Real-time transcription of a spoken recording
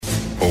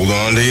Hold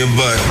on to your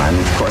butt. I'm,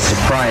 of course,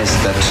 surprised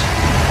that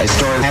a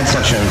story had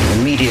such an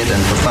immediate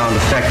and profound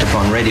effect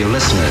upon radio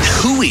listeners.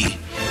 Hooey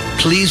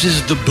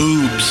pleases the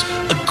boobs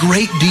a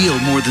great deal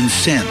more than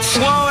sense.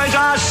 Woe is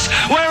us!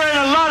 We're in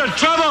a lot of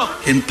trouble!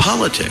 In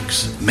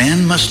politics,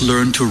 man must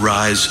learn to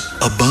rise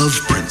above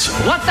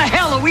principle. What the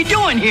hell are we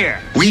doing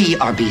here? We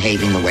are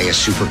behaving the way a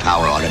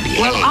superpower ought to behave.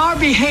 Well, our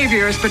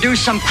behavior has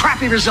produced some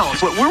crappy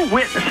results. What we're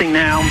witnessing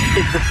now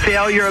is the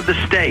failure of the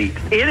state.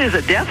 It is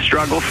a death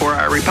struggle for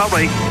our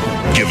republic.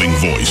 Giving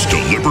voice to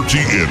liberty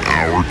in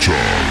our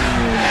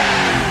time.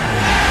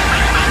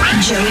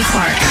 Joey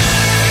Clark.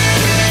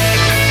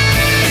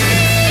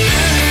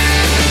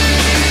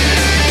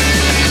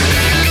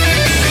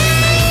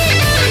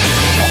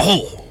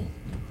 Oh,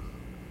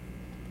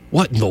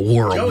 what in the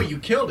world? Joey, you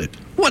killed it.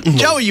 What in the...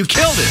 Joey, you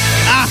killed it.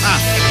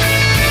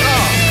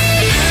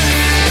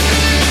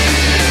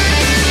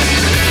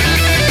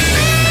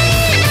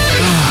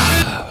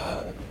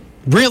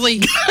 Really?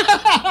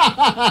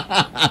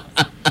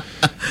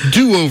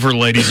 Do-over,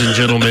 ladies and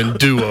gentlemen,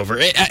 do-over.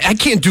 I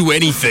can't do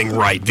anything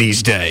right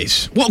these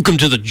days. Welcome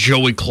to the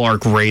Joey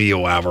Clark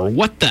Radio Hour.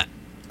 What the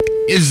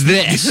is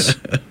this?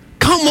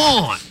 Come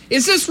on.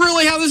 Is this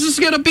really how this is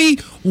going to be?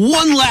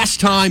 One last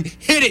time.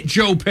 Hit it,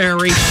 Joe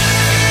Perry.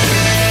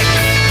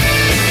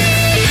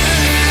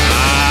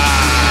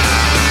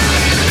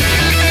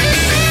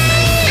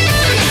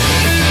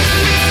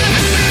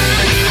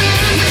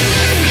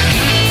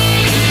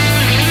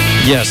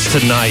 Yes,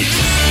 tonight.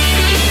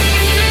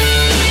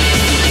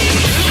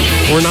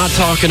 We're not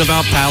talking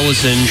about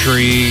palace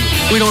intrigue.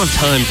 We don't have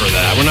time for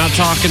that. We're not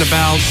talking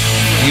about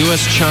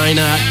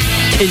U.S.-China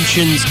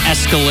tensions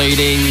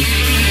escalating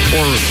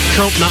or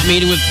Trump not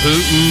meeting with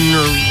Putin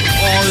or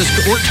all this.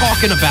 We're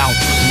talking about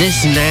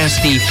this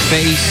nasty,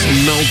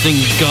 face-melting,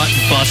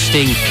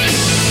 gut-busting,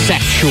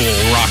 sexual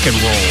rock and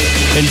roll.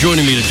 And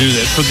joining me to do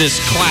this for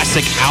this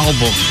classic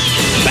album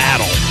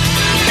battle,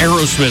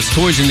 Aerosmith's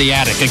Toys in the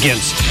Attic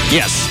against,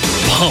 yes,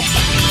 Pump.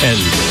 And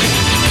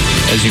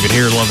as you can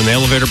hear, Love in the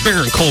Elevator,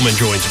 Baron Coleman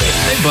joins me.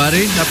 Hey,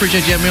 buddy. I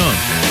appreciate you having me on.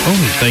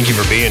 Oh, thank you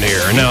for being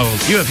here. Now,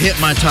 you have hit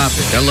my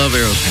topic. I love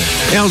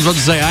Aerosmith. Yeah, I was about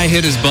to say, I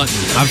hit his button.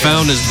 I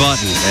found his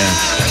button.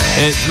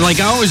 Yeah.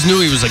 I always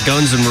knew he was a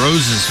Guns N'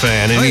 Roses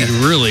fan, and he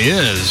really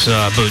is.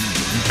 But,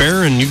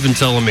 Baron, you've been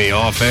telling me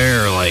off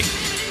air,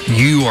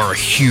 you are a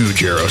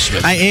huge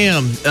Aerosmith. I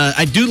am.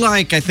 I do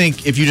I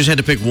think, if you just had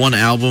to pick one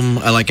album,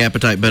 I like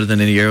Appetite better than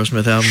any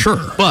Aerosmith album.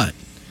 Sure. But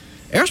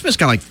Aerosmith's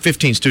got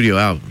 15 studio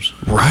albums.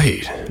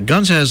 Right.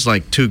 Guns has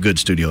 2 good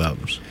studio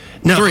albums.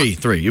 No.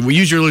 Three. We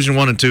Use Your Illusion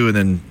 1 and 2,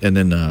 and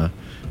then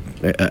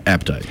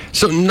Appetite.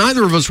 So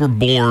neither of us were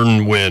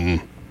born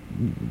when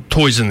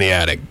Toys in the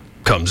Attic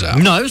comes out.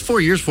 No, it was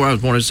 4 years before I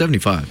was born. It was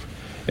 75.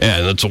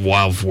 Yeah, that's a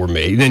while for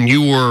me. Then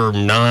you were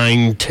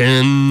 9,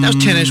 10. I was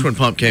 10-ish when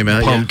Pump came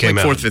out. Pump came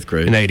out 4th, 5th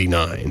grade. In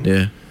 89.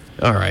 Yeah.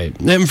 All right.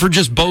 And for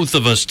just both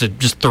of us to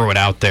just throw it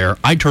out there,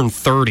 I turned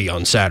 30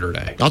 on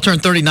Saturday. I'll turn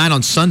 39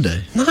 on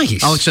Sunday.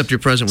 Nice. I'll accept your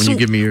present when you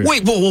give me yours.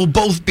 Wait, we'll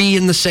both be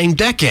in the same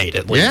decade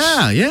at least.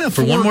 Yeah,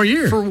 for one more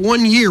year. For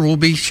 1 year, we'll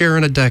be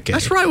sharing a decade.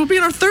 That's right. We'll be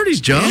in our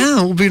 30s, Joe.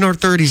 Yeah, we'll be in our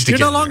 30s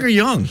together. You're no longer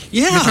young.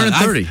 Yeah. You're turning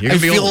 30. You're I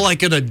gonna be feel old.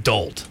 like an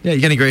adult. Yeah,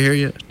 you got any gray hair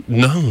yet?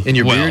 No. In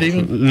your beard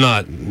even?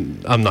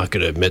 I'm not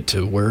going to admit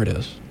to where it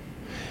is.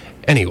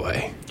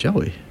 Anyway.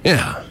 Joey.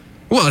 Yeah.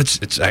 Well,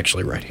 it's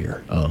actually right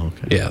here. Oh,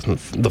 okay. Yeah,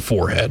 the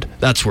forehead.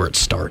 That's where it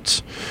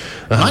starts.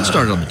 Mine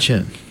started on the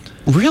chin.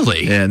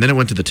 Really? Yeah, and then it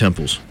went to the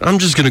temples. I'm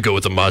just going to go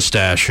with the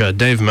mustache.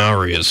 Dave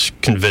Mowry has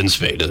convinced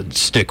me to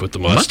stick with the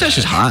mustache. Mustache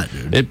is hot,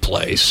 dude. It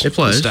plays. It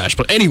plays. Mustache.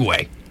 But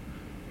anyway,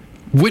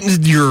 when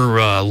did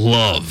your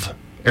love,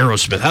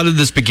 Aerosmith, how did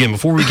this begin?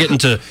 Before we get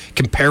into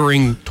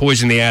comparing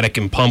Toys in the Attic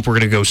and Pump, we're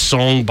going to go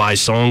song by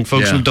song.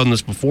 Folks who've done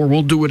this before,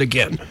 we'll do it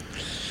again.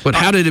 But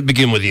how did it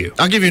begin with you?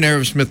 I'll give you an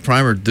Aerosmith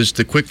primer, just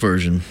the quick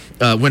version.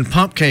 When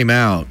Pump came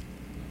out,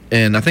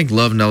 and I think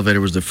Love in the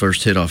Elevator was the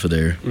first hit off of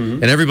there,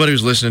 and everybody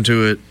was listening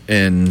to it,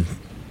 and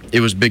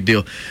it was a big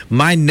deal.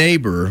 My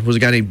neighbor was a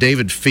guy named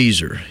David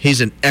Feezer.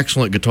 He's an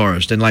excellent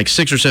guitarist. In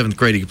 6th or 7th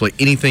grade, he could play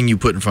anything you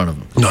put in front of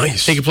him.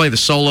 Nice. He could play the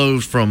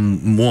solos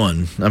from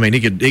one. I mean,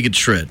 he could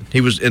shred. He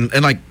was, and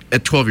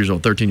at 12 years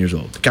old, 13 years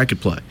old, the guy could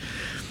play.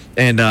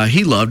 And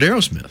he loved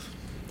Aerosmith.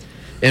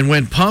 And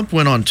when Pump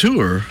went on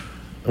tour,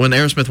 when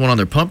Aerosmith went on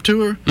their Pump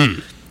tour,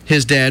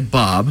 his dad,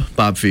 Bob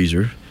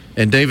Feezer,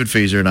 and David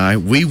Feezer and I,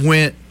 we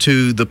went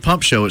to the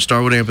Pump show at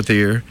Starwood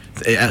Amphitheater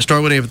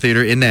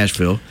in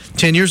Nashville,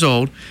 10 years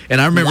old. And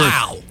I remember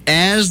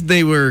as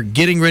they were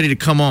getting ready to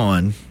come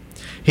on,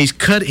 he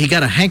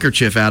got a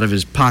handkerchief out of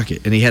his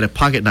pocket, and he had a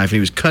pocket knife, and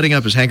he was cutting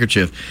up his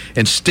handkerchief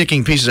and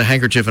sticking pieces of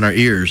handkerchief in our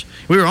ears.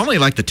 We were only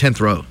the 10th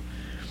row.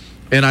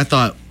 And I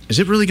thought, is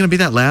it really going to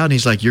be that loud? And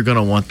he's like, you're going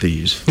to want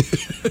these.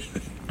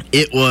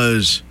 It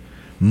was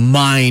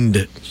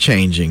mind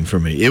changing for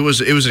me. It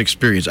was an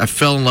experience. I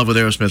fell in love with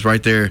Aerosmith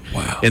right there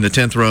in the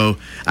 10th row.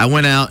 I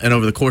went out and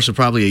over the course of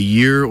probably a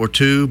year or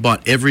two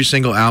bought every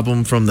single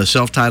album from the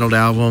self-titled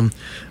album.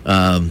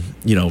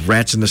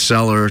 Rats in the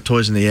Cellar,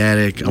 Toys in the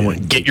Attic. I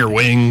went Get Your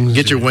Wings.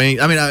 Get Your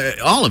Wings. I mean,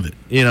 all of it.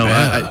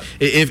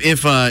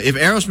 If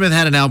Aerosmith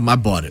had an album, I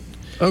bought it.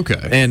 Okay.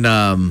 And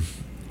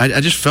I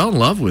just fell in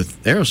love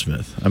with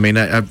Aerosmith. I mean,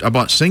 I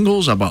bought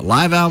singles, I bought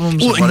live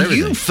albums, I bought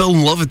everything. You fell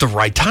in love at the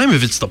right time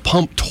if it's the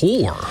Pump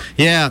tour.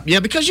 Yeah,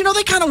 because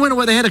they kind of went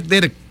away. They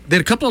had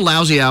a couple of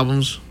lousy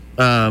albums,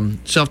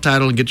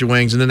 self-titled and Get Your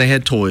Wings, and then they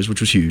had Toys,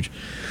 which was huge.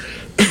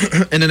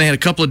 And then they had a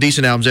couple of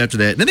decent albums after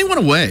that. And then they went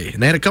away,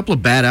 and they had a couple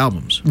of bad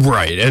albums.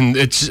 Right, and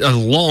it's a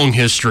long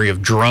history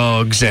of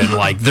drugs, and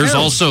there's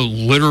also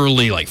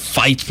literally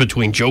fights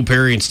between Joe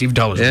Perry and Steve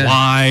Tyler's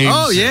wives.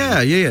 Oh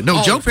yeah.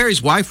 No, Joe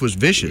Perry's wife was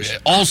vicious.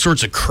 All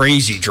sorts of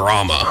crazy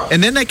drama.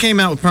 And then they came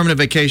out with Permanent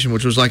Vacation,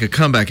 which was like a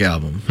comeback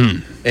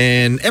album.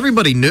 And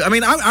everybody knew. I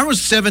mean, I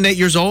was 7, 8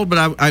 years old, but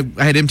I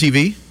had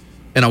MTV,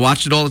 and I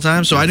watched it all the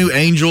time. So I knew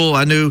Angel.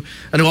 I knew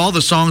all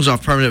the songs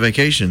off Permanent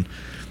Vacation.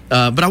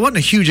 But I wasn't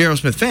a huge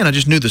Aerosmith fan. I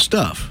just knew the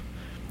stuff.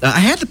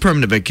 I had the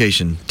Permanent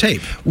Vacation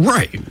tape.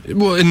 Right.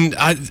 Well, and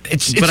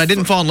but I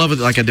didn't fall in love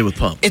with it like I did with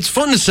Pump. It's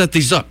fun to set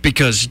these up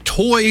because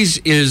Toys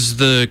is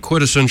the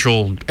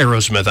quintessential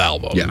Aerosmith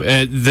album.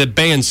 Yeah. The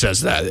band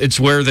says that. It's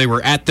where they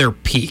were at their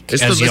peak.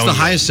 It's the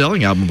highest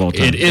selling album of all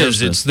time. It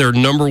is. It's their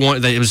number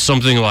one. It was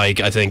something like,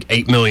 I think,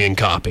 8 million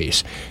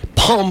copies.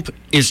 Pump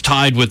is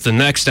tied with the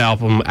next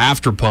album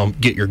after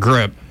Pump, Get Your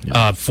Grip,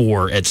 at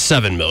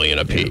 7 million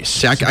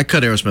apiece. Yeah. See, I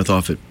cut Aerosmith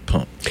off at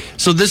Pump.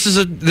 So this is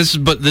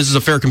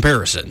a fair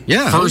comparison.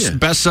 Yeah. First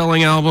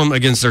best-selling album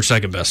against their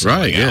second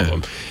best-selling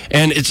album.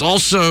 And it's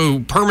also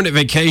Permanent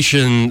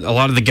Vacation. A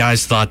lot of the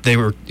guys thought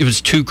it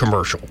was too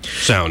commercial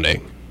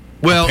sounding.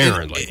 Well,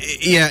 apparently.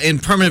 In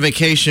Permanent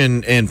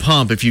Vacation and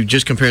Pump, if you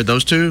just compared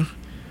those two,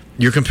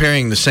 you're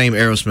comparing the same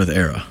Aerosmith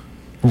era.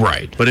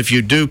 Right. But if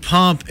you do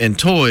Pump and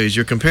Toys,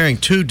 you're comparing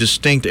two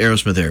distinct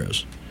Aerosmith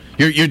eras.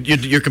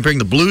 You're comparing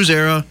the blues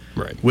era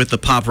with the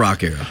pop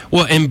rock era.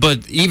 Well,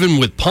 but even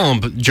with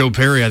Pump, Joe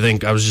Perry, I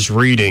think I was just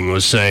reading,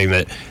 was saying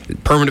that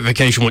Permanent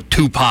Vacation went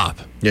too pop.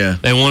 Yeah.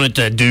 They wanted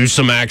to do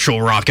some actual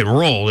rock and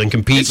roll and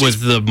compete with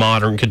the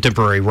modern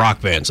contemporary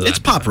rock bands. It's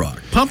pop rock.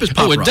 Pump is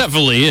pop rock. Oh, it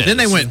definitely is. Then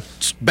they went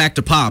back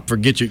to pop for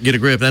Get a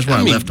Grip, and that's why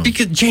I left them.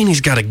 Because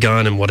Janie's Got a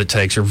Gun and What It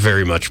Takes are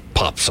very much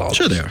pop songs.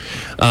 Sure they are.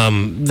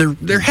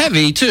 They're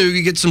heavy, too.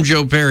 You get some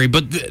Joe Perry.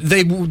 But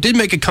they did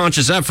make a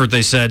conscious effort,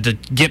 they said, to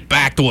get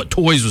back to what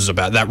Toys was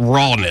about, that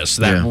rawness,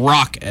 that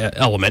rock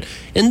element.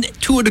 And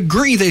to a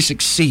degree, they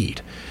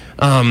succeed.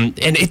 And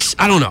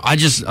I don't know.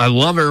 I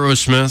love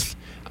Aerosmith.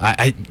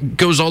 It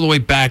goes all the way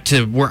back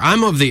to where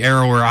I'm of the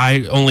era where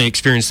I only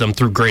experienced them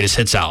through Greatest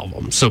Hits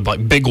albums. So,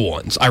 Big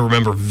Ones. I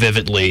remember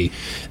vividly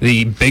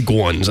the Big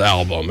Ones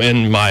album.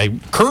 And my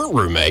current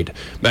roommate,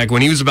 back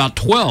when he was about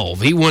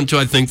 12, he went to,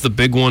 I think, the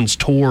Big Ones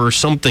tour or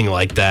something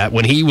like that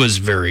when he was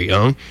very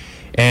young.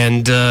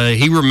 And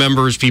he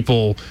remembers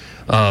people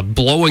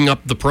blowing up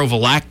the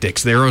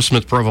prophylactics, the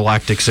Aerosmith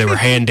prophylactics they were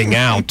handing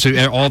out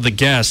to all the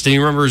guests. And he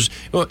remembers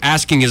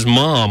asking his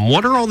mom,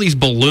 what are all these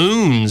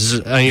balloons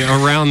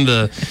around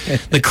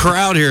the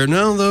crowd here?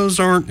 No, those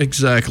aren't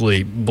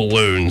exactly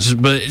balloons.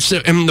 But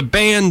and the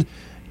band,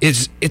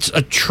 it's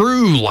a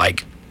true,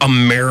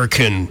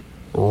 American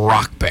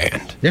rock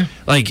band. Yeah.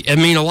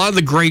 A lot of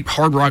the great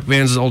hard rock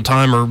bands of all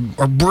time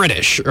are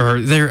British.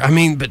 But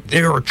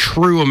they're a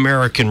true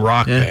American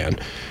rock band.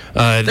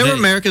 They were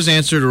America's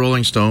answer to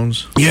Rolling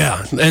Stones.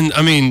 Yeah,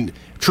 and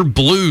true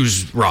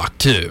blues rock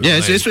too. Yeah,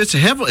 it's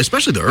heavy,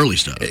 especially the early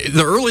stuff.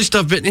 The early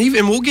stuff, but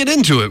even we'll get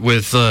into it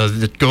with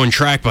going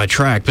track by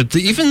track. But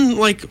even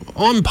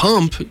on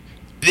Pump,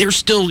 there's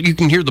still, you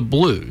can hear the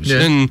blues,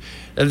 and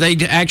they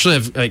actually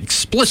have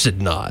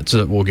explicit nods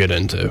that we'll get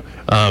into.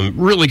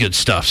 Really good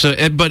stuff. So,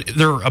 but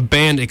they're a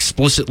band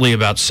explicitly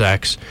about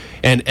sex,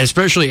 and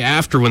especially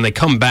after when they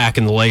come back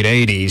in the late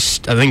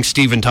 '80s, I think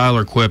Steven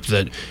Tyler quipped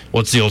that,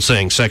 what's the old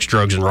saying, sex,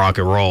 drugs, and rock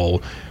and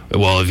roll.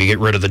 Well, if you get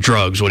rid of the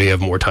drugs, what do you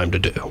have more time to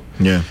do?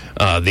 Yeah.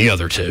 The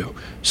other two.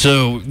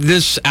 So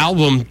this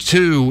album,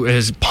 too,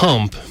 is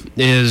Pump,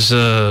 is they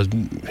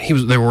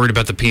were worried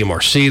about the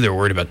PMRC, they were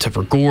worried about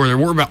Tipper Gore, they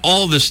were worried about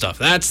all this stuff.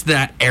 That's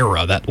that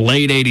era, that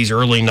late 80s,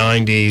 early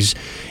 90s.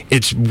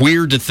 It's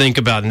weird to think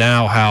about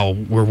now how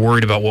we're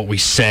worried about what we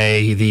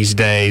say these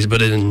days,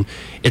 but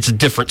it's a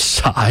different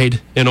side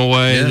in a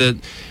way.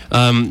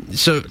 That.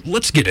 So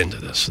let's get into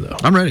this, though.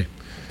 I'm ready.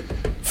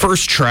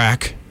 First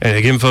track, and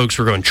again, folks,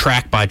 we're going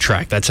track by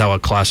track. That's how a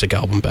classic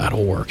album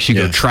battle works. You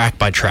go track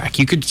by track.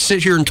 You could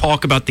sit here and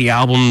talk about the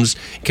albums,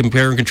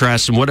 compare and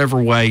contrast in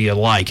whatever way you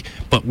like,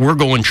 but we're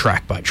going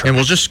track by track. And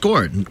we'll just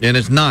score it, and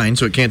it's 9,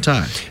 so it can't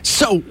tie.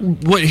 So,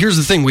 here's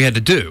the thing we had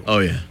to do. Oh,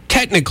 yeah.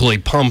 Technically,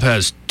 Pump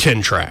has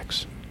 10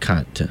 tracks.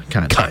 Kind of.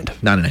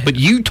 9.5. But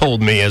you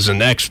told me as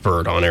an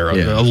expert on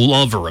Aerosmith, a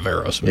lover of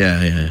Aerosmith.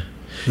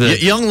 Yeah.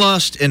 Young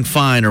Lust and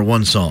Fine are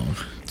one song.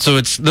 So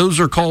those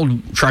are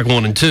called track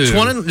 1 and 2.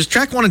 It's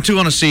track 1 and 2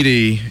 on a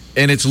CD,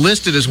 and it's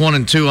listed as 1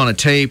 and 2 on a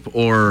tape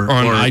or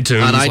on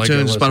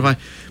iTunes, Spotify.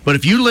 But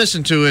if you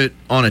listen to it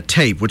on a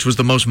tape, which was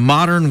the most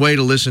modern way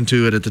to listen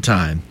to it at the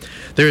time,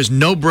 there is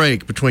no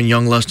break between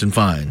Young Lust and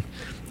Fine,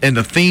 and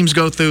the themes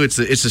go through. It's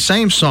the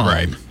same song.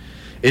 Right.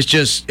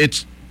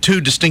 It's two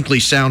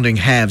distinctly sounding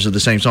halves of the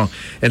same song,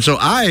 and so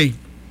I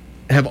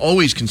have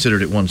always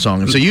considered it one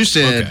song. And so you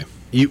said. Okay.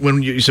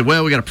 When you said,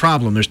 well, we got a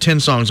problem. There's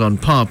 10 songs on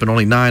Pump and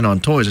only 9 on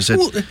Toys. I said,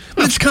 well,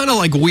 it's kind of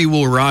like We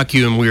Will Rock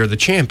You and We Are the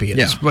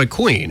Champions by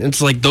Queen.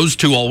 It's like those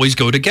two always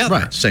go together.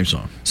 Right, same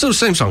song. So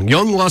same song.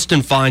 Young Lust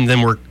and Fine,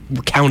 then we're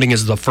counting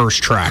as the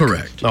first track.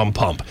 Correct. On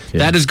Pump. Yeah.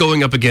 That is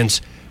going up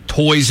against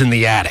Toys in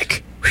the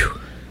Attic. Whew.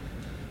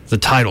 The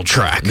title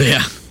track.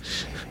 Yeah.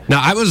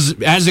 Now,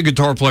 as a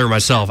guitar player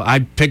myself,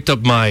 I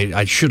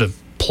should have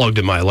plugged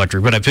in my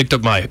electric, but I picked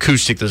up my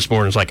acoustic this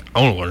morning. It's like,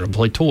 I want to learn to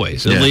play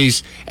Toys, at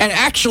least. And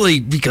actually,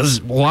 because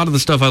a lot of the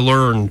stuff I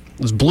learned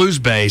was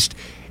blues-based,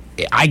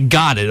 I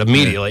got it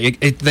immediately.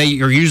 Yeah.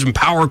 They are using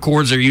power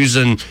chords. They're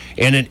using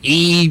an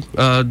E,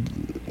 the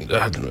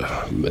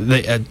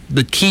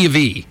key of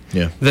E.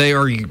 Yeah. They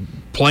are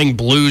playing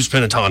blues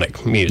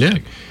pentatonic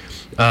music.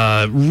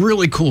 Yeah.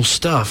 Really cool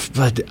stuff,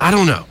 but I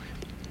don't know.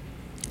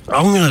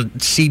 I'm going to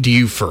cede to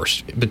you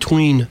first.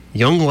 Between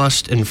Young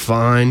Lust and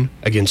Fine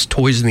against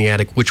Toys in the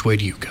Attic, which way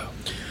do you go?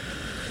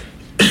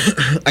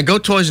 I go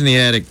Toys in the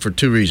Attic for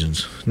 2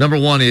 reasons. Number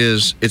one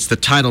is it's the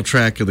title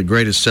track of the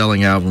greatest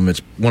selling album.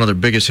 It's one of their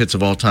biggest hits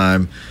of all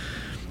time.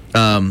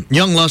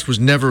 Young Lust was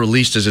never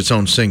released as its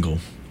own single.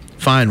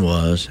 Fine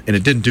was, and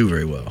it didn't do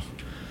very well.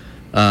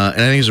 And I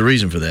think there's a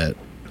reason for that.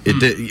 It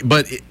did,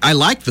 but I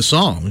like the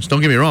songs.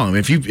 Don't get me wrong.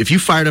 I mean, if you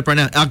fired up right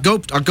now, I'll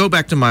go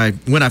back to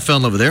when I fell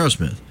in love with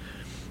Aerosmith.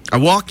 I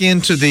walk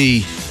into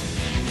the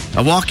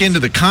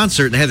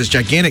concert and they had this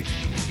gigantic,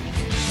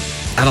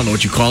 I don't know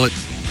what you call it,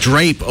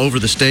 drape over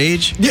the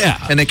stage. Yeah.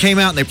 And they came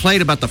out and they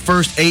played about the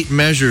first 8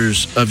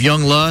 measures of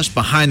Young Lust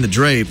behind the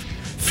drape,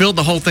 filled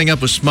the whole thing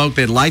up with smoke.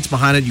 They had lights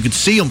behind it. You could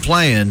see them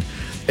playing,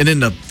 and then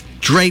the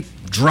drape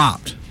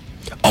dropped.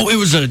 Oh, it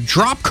was a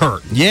drop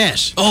curtain.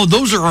 Yes. Oh,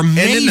 those are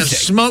amazing. And then the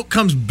smoke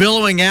comes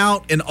billowing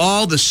out, and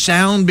all the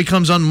sound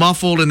becomes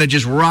unmuffled, and they're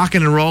just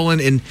rocking and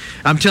rolling. And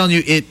I'm telling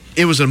you,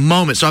 it was a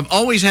moment. So I've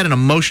always had an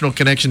emotional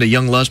connection to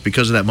Young Lust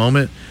because of that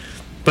moment,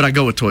 but I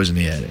go with Toys in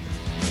the Attic.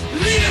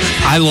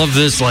 I love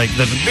this, like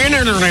the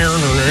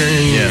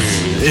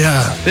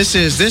yeah. This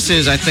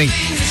is I think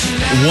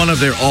one of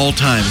their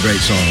all-time great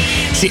songs.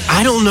 See,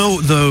 I don't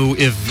know though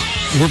if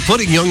we're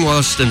putting Young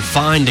Lust and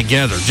Fine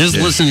together, just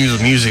listening to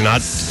the music,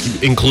 not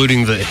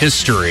including the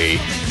history.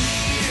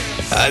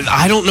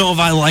 I don't know if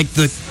I like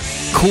the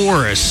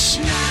chorus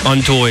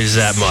on Toys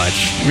that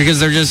much because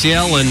they're just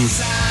yelling,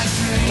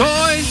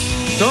 Toys,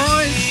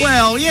 Toys.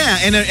 Well, yeah,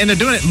 and they're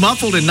doing it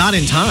muffled and not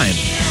in time.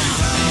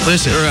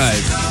 Listen.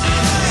 Right.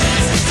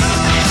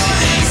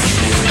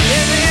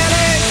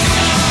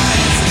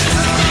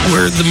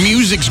 Where the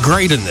music's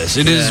great in this.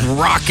 It is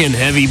rockin'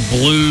 heavy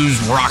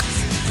blues rock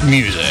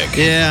music.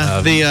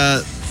 Yeah.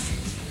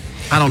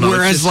 I don't know.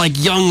 Whereas like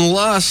Young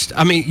Lust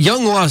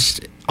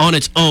on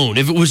its own,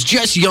 if it was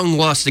just Young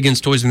Lust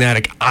against Toys in the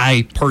Attic,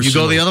 I personally... You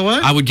go the other way?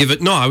 I would give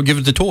it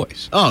to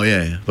Toys. Oh,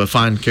 yeah. But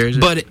Fine carries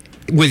it? But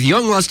with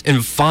Young Lust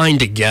and Fine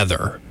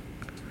together...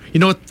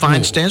 You know what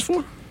Fine stands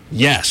for?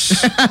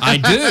 Yes, I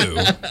do.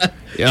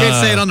 Can't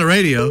say it on the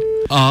radio.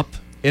 Up.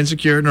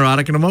 Insecure,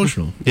 neurotic, and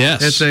emotional.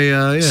 Yes. It's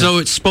a, So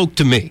it spoke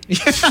to me.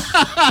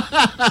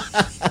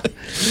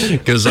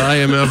 Because I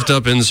am effed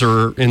up,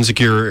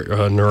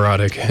 insecure,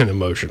 neurotic, and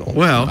emotional.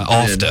 Well,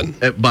 often.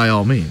 By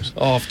all means.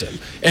 Often.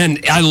 And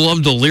I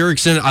love the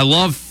lyrics in it. I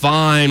love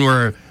Fine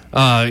where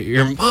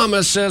your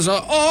mama says, all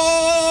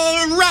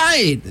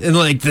right. And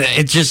like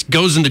it just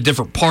goes into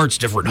different parts,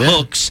 different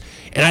hooks.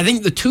 And I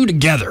think the two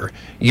together,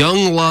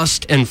 Young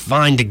Lust and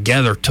Fine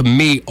together, to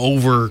me,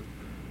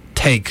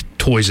 overtake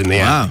Toys in the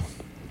Attic. Wow.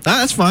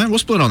 That's fine. We'll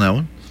split on that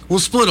one. We'll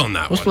split on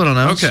that one. We'll split on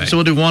that one. Okay. So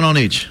we'll do one on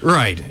each.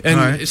 Right.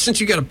 And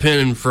since you got a pen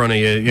in front of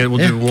you,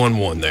 we'll do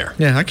 1-1 there.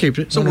 Yeah, I keep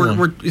it. So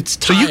it's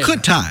tie. So you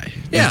could tie,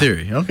 in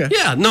theory. Okay.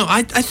 Yeah, no,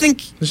 I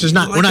think... This is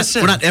not... Like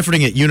we're not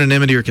efforting at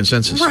unanimity or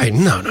consensus. Right.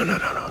 No.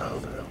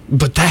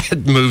 But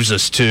that moves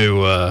us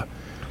to,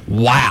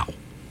 wow.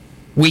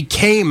 We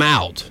came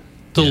out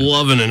to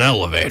Love in an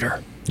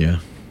Elevator. Yeah.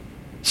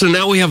 So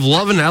now we have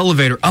Love in an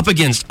Elevator up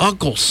against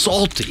Uncle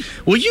Salty.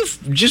 Well,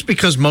 just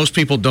because most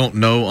people don't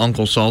know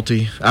Uncle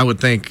Salty, I would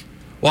think...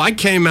 Well, I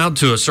came out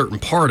to a certain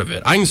part of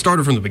it. I can start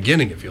it from the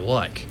beginning if you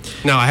like.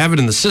 Now, I have it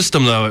in the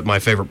system, though, at my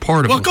favorite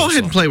part of it. Well, go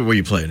ahead and play it where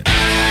you played it.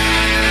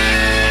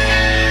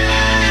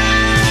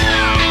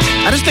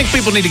 I just think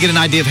people need to get an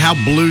idea of how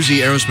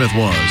bluesy Aerosmith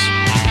was.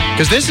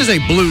 Because this is a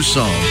blues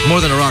song, more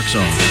than a rock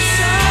song.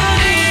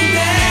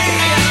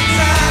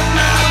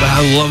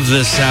 I love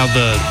this, how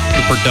the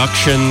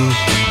production...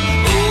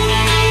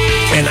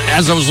 And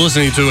as I was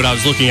listening to it, I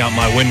was looking out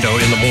my window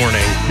in the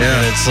morning. Yeah.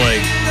 And it's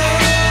like...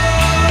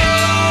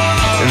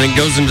 And then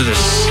goes into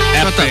this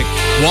epic...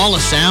 wall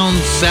of sound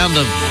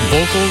of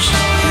vocals.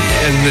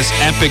 And this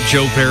epic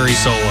Joe Perry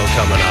solo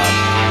coming up.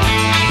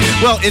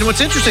 Well, and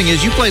what's interesting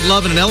is you played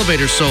Love in an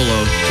Elevator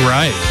solo.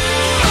 Right.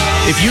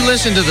 If you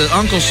listen to the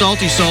Uncle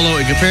Salty solo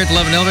and compare it to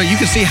Love in an Elevator, you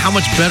can see how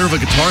much better of a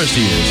guitarist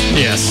he is.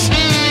 Yes.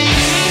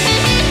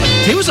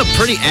 He was a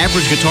pretty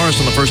average guitarist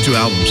on the first two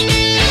albums.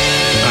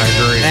 I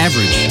agree.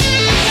 Average.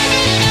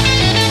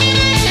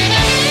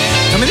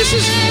 I mean, this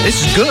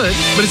is good,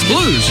 but it's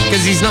blues.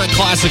 Because he's not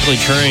classically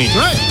trained.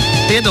 Right.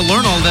 He had to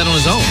learn all of that on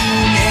his own.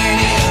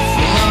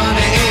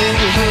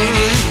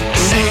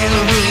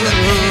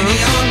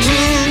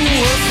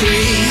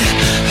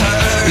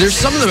 There's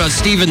something about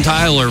Steven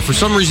Tyler. For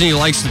some reason, he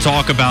likes to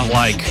talk about,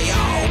 like,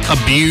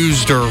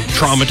 abused or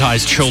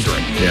traumatized children.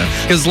 Yeah.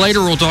 Because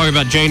later we'll talk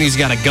about Janie's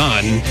Got a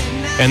Gun,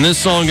 and this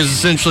song is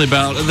essentially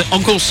about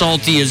Uncle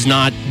Salty is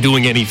not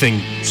doing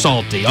anything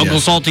salty. Uncle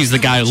Salty's the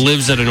guy who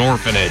lives at an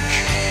orphanage.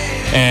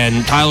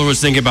 And Tyler was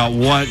thinking about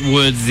what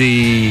would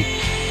the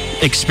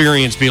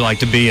experience be like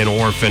to be an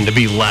orphan, to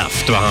be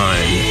left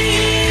behind.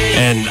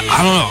 And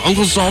I don't know,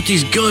 Uncle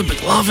Salty's good,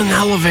 but Love in the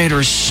Elevator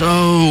is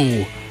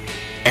so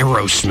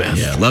Aerosmith.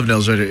 Yeah, Love in an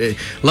Elevator.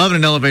 Love in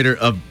an Elevator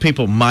of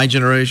people my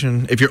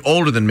generation. If you're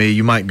older than me,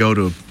 you might go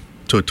to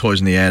a Toys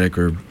in the Attic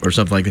or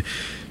something like that.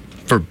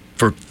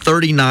 For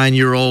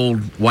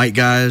 39-year-old white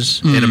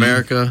guys in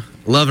America,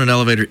 Love in an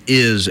Elevator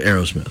is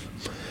Aerosmith.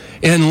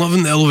 And Love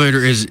in the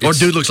Elevator is... Or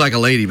Dude Looks Like a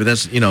Lady, but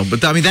that's,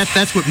 but I mean,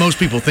 that's what most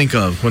people think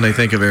of when they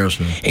think of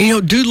Aerosmith.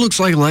 And, Dude Looks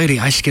Like a Lady,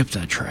 I skipped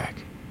that track.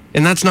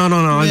 And that's not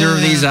on either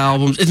of these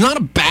albums. It's not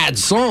a bad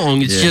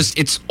song. It's just,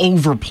 it's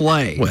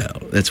overplayed.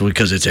 Well, that's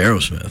because it's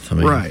Aerosmith. I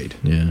mean, right.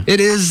 Yeah. It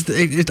is.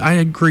 I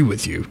agree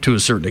with you to a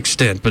certain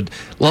extent. But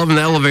Love in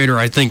the Elevator,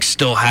 I think,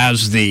 still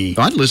has the...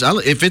 I'd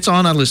listen. If it's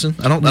on, I listen.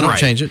 I don't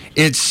change it.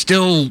 It's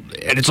still...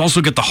 And it's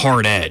also got the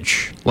hard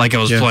edge, like I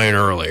was playing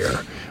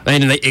earlier.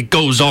 And it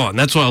goes on.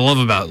 That's what I love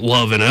about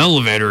Love in an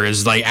Elevator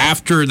is, like,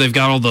 after they've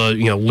got all the,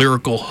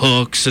 lyrical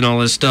hooks and all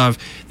this stuff,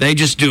 they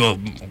just do a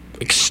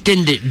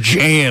extended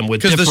jam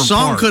with different parts. Because the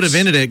song parts. could have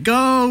ended at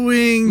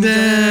going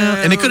down,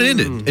 and it could have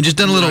ended and just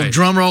done a little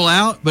drum roll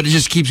out. But it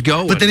just keeps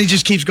going. But then it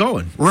just keeps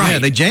going. Right. Yeah,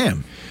 they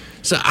jam.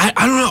 So I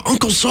don't know.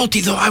 Uncle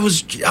Salty, though,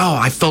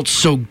 I felt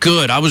so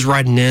good. I was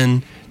riding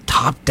in,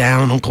 top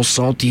down, Uncle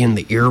Salty in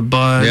the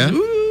earbud. Yeah.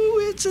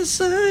 Ooh, it's a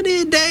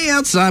sunny day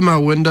outside my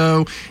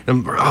window.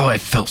 And,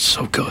 it felt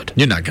so good.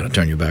 You're not going to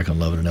turn your back on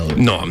Love in an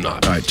Elevator. No, I'm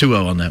not. All right,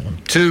 2-0 on that one.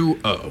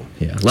 2-0.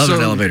 Yeah, Love in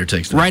an Elevator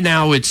takes that. Right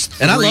now, it's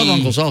 3. And I love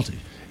Uncle Salty.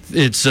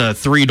 It's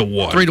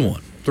 3-1.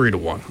 3-1.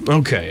 3-1.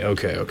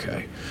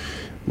 Okay.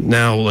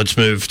 Now let's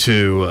move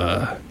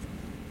to,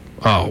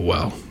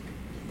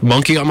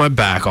 Monkey on My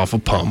Back off a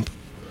Pump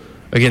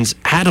against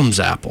Adam's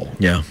Apple.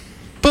 Yeah.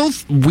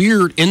 Both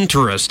weird,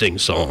 interesting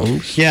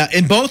songs. Yeah,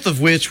 and both of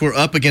which were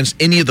up against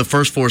any of the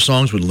first 4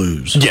 songs would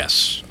lose.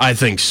 Yes, I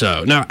think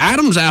so. Now,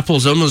 Adam's Apple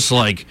is almost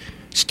like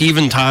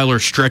Steven Tyler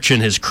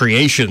stretching his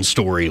creation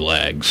story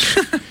legs.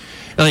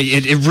 Like,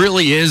 it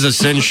really is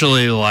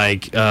essentially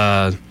like...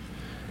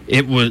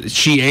 It was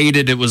She Ate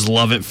It. It was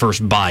Love at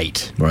First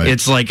Bite. Right.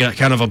 It's like a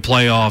kind of a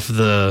play off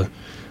the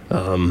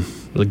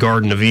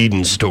Garden of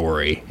Eden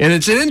story, and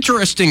it's an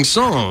interesting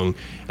song.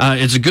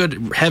 It's a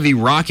good heavy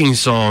rocking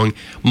song.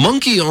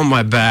 Monkey on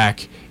My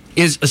Back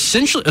is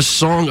essentially a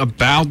song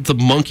about the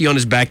monkey on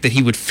his back that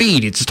he would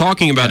feed. It's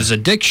talking about his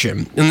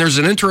addiction, and there's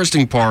an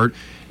interesting part.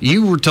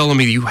 You were telling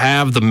me you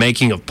have the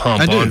making of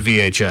Pump on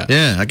VHS.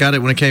 Yeah, I got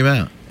it when it came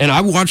out, and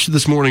I watched it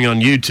this morning on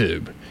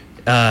YouTube.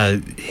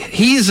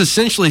 He is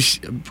essentially,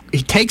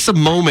 he takes a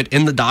moment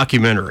in the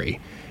documentary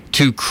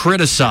to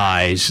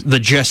criticize the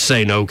Just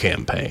Say No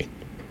campaign.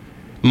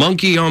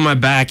 Monkey on My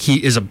Back,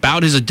 he is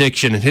about his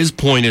addiction, and his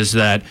point is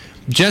that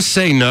Just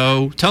Say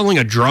No, telling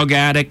a drug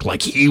addict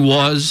like he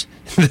was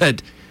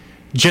that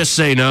Just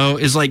Say No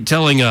is like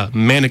telling a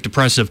manic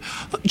depressive,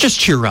 just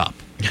cheer up.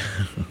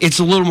 It's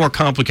a little more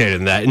complicated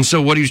than that. And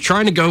so what he was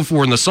trying to go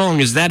for in the song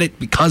is that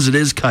because it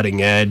is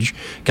cutting edge,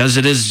 because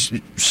it is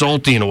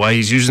salty in a way,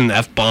 he's using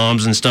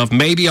F-bombs and stuff,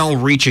 maybe I'll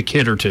reach a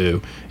kid or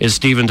two, is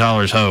Steven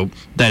Tyler's hope,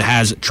 that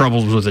has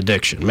troubles with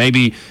addiction.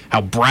 Maybe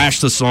how brash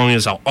the song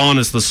is, how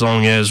honest the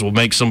song is, will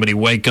make somebody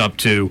wake up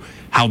to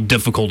how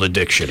difficult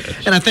addiction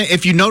is. And I think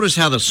if you notice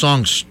how the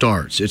song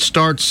starts, it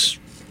starts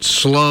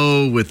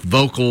slow with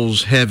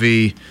vocals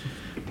heavy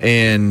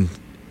and...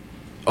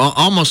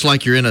 almost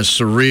like you're in a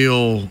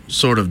surreal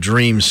sort of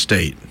dream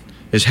state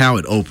is how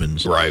it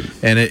opens. Right.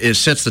 And it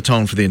sets the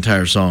tone for the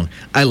entire song.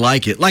 I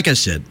like it. Like I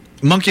said,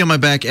 Monkey on My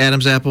Back,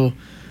 Adam's Apple,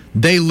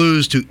 they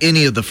lose to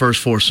any of the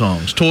first 4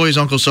 songs. Toys,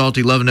 Uncle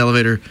Salty, Love in an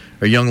Elevator,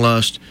 or Young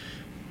Lust.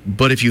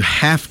 But if you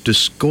have to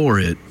score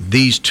it,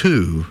 these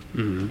two,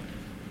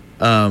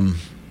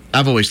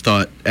 I've always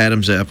thought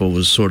Adam's Apple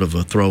was sort of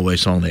a throwaway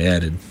song they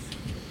added.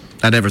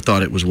 I never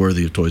thought it was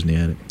worthy of Toys in the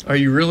Attic. Are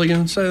you really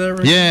going to say that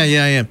right Yeah,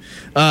 I am.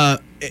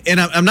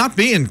 And I'm not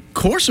being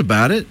coarse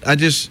about it.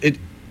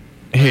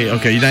 Hey,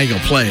 okay, now you're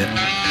going to play it.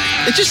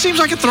 It just seems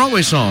like a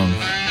throwaway song.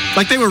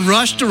 Like they were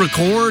rushed to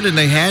record and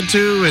they had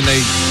to, and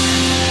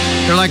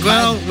They're like,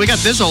 well, we got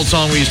this old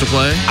song we used to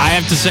play. I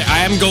have to say,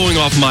 I am going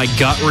off my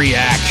gut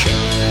reaction.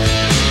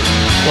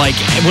 Like,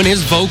 when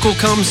his vocal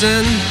comes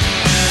in...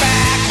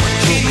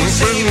 Anyway,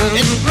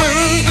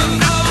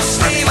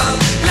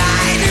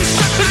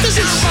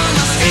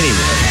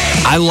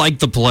 I like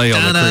the play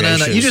on the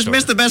creation. You just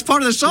missed the best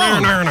part of the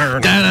song.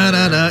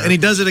 And he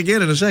does it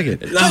again in a second.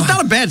 So it's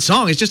not a bad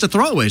song. It's just a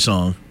throwaway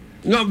song.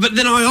 No, but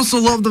then I also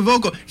love the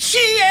vocal. She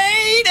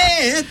ate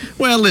it.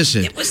 Well,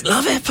 listen. It was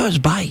love at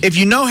first bite. If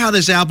you know how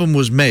this album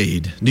was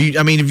made,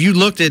 if you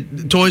looked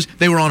at Toys,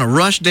 they were on a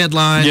rush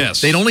deadline. Yes.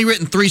 They'd only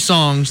written 3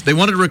 songs. They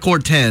wanted to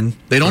record 10.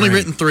 They'd only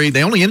written 3.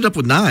 They only ended up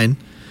with 9.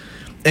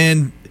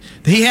 And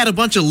he had a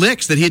bunch of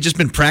licks that he had just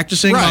been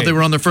practicing while they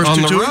were on their first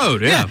two tours. On the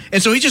road, yeah.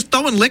 And so he's just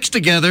throwing licks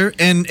together,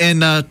 and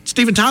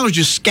Steven Tyler's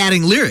just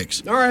scatting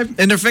lyrics. All right.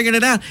 And they're figuring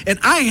it out. And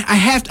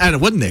I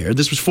wasn't there.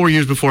 This was 4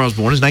 years before I was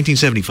born. It's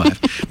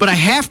 1975. But I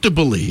have to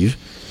believe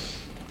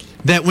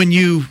that when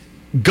you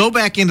go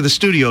back into the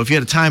studio, if you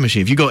had a time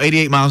machine, if you go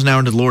 88 miles an hour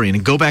into the DeLorean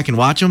and go back and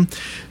watch them,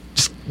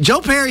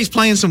 Joe Perry's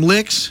playing some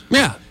licks.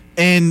 Yeah.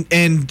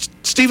 And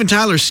Steven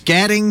Tyler's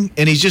scatting,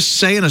 and he's just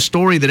saying a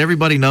story that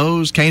everybody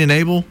knows, Cain and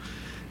Abel.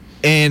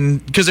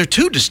 And because there are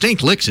 2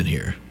 distinct licks in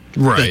here,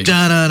 right? The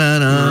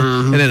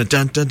da-da-da-da, and then a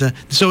dun-dun-dun.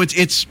 So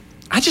it's.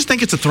 I just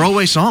think it's a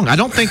throwaway song. I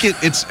don't think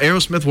it's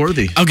Aerosmith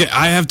worthy. Okay,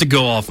 I have to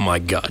go off my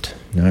gut.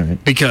 All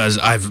right. Because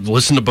I've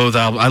listened to both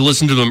albums. I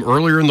listened to them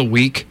earlier in the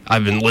week.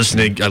 I've been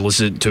listening. I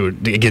listened to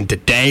it again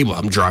today while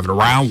I'm driving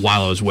around,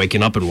 while I was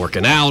waking up and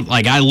working out.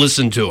 Like, I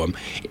listened to them.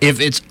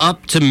 If it's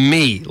up to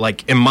me,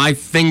 like, and my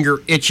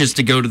finger itches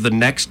to go to the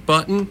next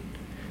button,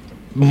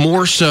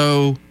 more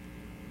so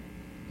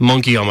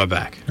Monkey on My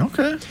Back.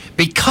 Okay.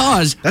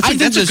 Because that's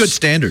a good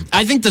standard.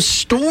 I think the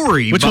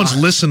story... Which one's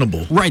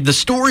listenable? Right. The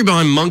story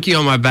behind Monkey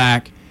on My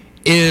Back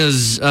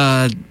is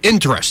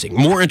interesting.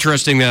 More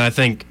interesting than, I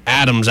think,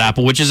 Adam's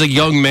Apple, which is a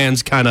young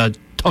man's kind of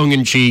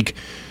tongue-in-cheek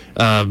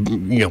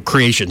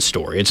creation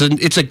story.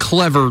 It's a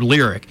clever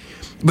lyric.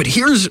 But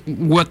here's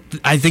what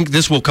I think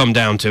this will come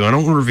down to. I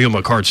don't want to reveal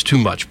my cards too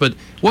much, but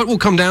what will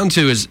come down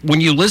to is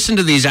when you listen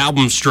to these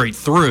albums straight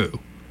through,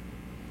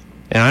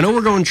 and I know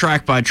we're going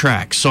track by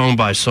track, song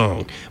by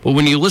song, but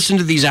when you listen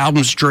to these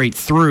albums straight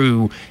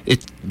through,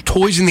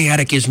 Toys in the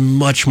Attic is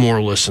much more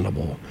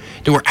listenable.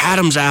 To where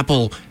Adam's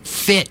Apple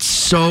fits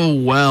so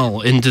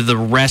well into the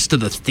rest of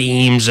the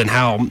themes and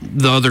how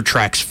the other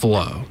tracks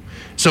flow.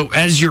 So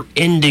as you're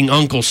ending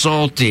Uncle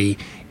Salty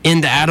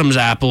into Adam's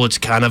Apple, it's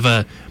kind of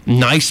a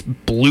nice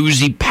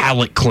bluesy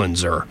palate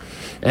cleanser.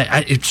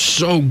 It's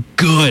so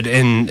good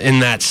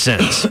in that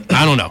sense.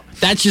 I don't know.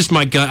 That's just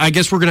my gut. I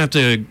guess we're going to have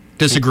to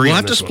disagree. We'll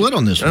have to split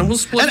on this one. We'll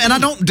split. And I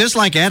don't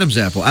dislike Adam's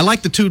Apple. I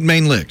like the 2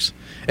 main licks,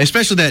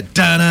 especially that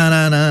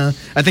da-na-na-na.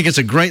 I think it's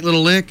a great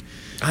little lick.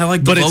 I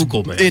like the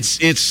vocal, man.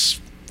 It's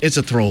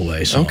a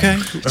throwaway song. Okay.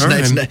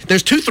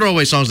 There's 2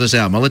 throwaway songs on this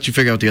album. I'll let you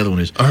figure out what the other one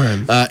is. All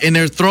right. And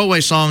there's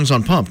throwaway songs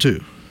on Pump,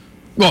 too.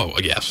 Well,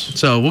 yes.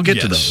 So we'll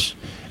get to those.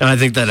 And I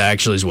think that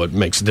actually is what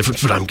makes the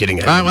difference, but I'm getting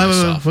ahead of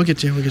myself. We'll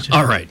get you.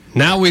 All right.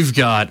 Now we've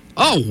got...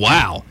 Oh,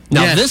 wow.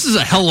 Now, this is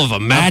a hell of a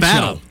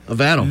matchup. A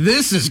battle.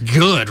 This is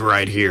good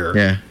right here.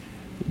 Yeah.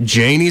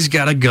 Janie's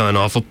Got a Gun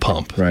off of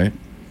Pump. Right.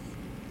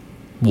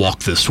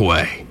 Walk This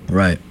Way.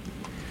 Right.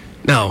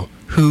 Now,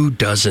 who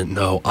doesn't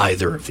know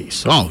either of these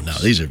songs? Oh, no.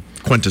 These are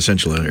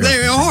quintessential.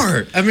 They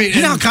are. I mean...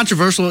 You know how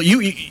controversial...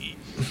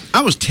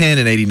 I was 10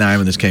 in 89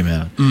 when this came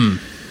out.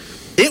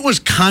 It was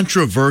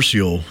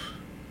controversial...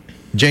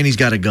 Janie's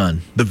Got a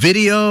Gun. The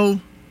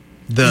video,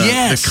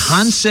 the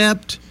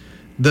concept,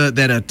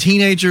 that a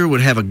teenager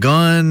would have a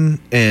gun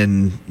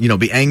and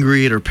be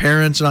angry at her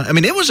parents. I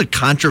mean, it was a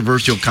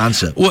controversial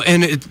concept. Well,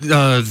 and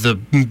the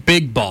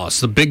big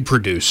boss, the big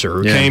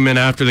producer, came in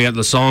after they got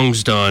the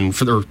songs done,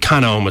 or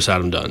kind of almost had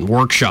them done,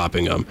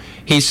 workshopping them.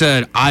 He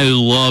said, "I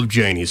love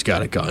Janie's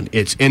Got a Gun.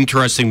 It's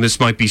interesting. This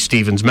might be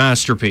Steven's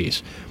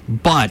masterpiece,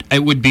 but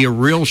it would be a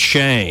real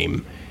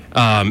shame."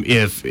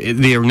 If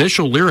the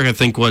initial lyric, I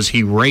think, was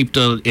he raped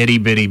a itty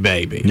bitty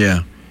baby.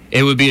 Yeah.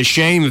 It would be a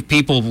shame if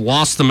people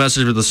lost the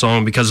message of the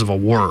song because of a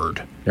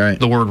word. Right.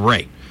 The word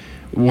rape.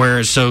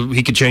 Whereas, so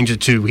he could change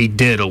it to he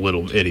did a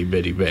little itty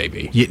bitty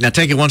baby. Yeah, now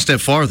take it one step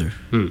farther.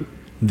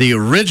 The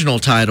original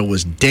title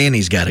was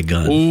Danny's Got a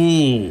Gun.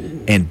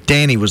 Ooh. And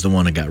Danny was the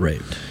one that got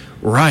raped.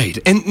 Right.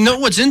 And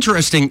what's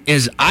interesting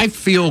is I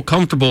feel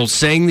comfortable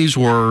saying these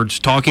words,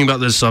 talking about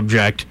this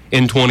subject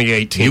in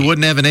 2018. You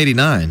wouldn't have an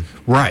 89.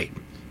 Right.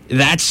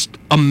 That's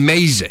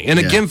amazing. And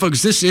again,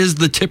 folks, this is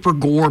the Tipper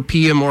Gore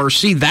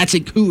PMRC. That's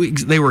who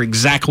they were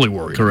exactly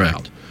worried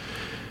about.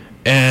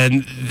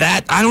 And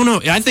that, I don't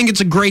know. I think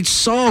it's a great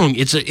song.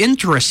 It's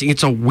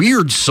it's a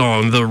weird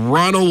song. The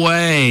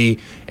Runaway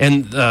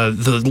and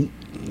the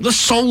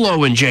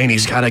solo in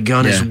Janie's Got a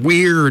Gun is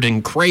weird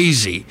and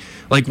crazy.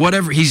 Like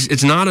whatever,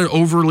 it's not an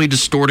overly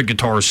distorted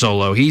guitar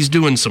solo. He's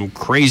doing some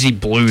crazy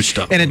blues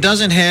stuff. And it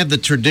doesn't have the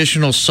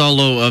traditional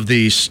solo of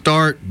the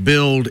start,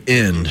 build,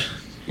 end.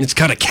 It's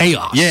kind of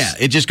chaos. Yeah,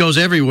 it just goes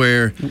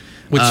everywhere,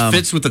 which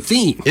fits with the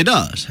theme. It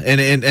does,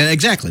 and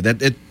exactly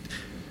that.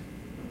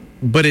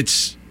 But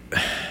it's,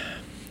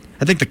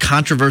 I think the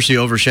controversy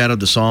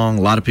overshadowed the song.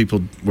 A lot of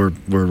people were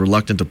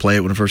reluctant to play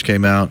it when it first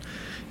came out.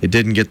 It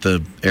didn't get the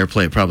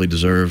airplay it probably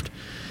deserved.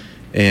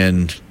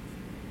 And,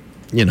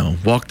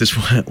 Walk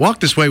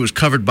This Way was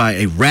covered by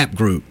a rap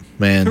group,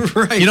 man.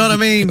 Right. You know what I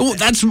mean? Well,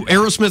 that's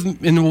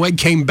Aerosmith, in a way,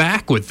 came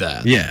back with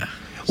that. Yeah.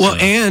 Well,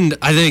 and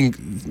I think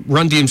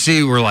Run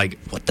DMC were like,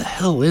 what the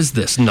hell is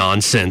this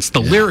nonsense?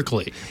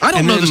 Lyrically. I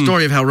don't know the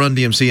story of how Run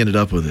DMC ended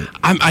up with it.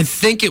 I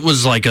think it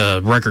was like a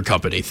record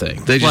company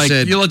thing. They just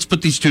said, let's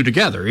put these two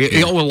together. It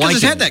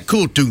had that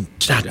cool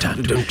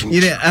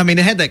it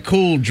had that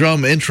cool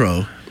drum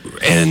intro.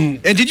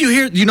 And did you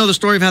hear the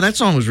story of how that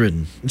song was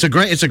written? It's a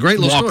great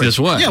little story. Walk This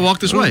Way. Yeah, Walk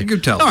This Way. You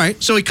tell. All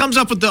right, so he comes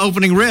up with the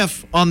opening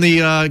riff on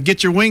the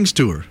Get Your Wings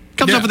tour.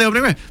 Comes up with the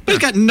opening riff, but he's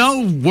got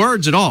no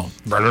words at all.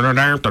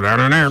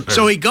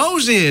 So he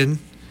goes in,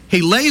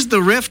 he lays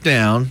the riff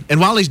down, and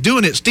while he's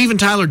doing it, Steven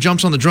Tyler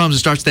jumps on the drums and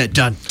starts that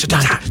dun,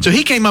 dun, dun. So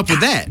he came up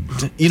with that.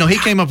 He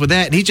came up with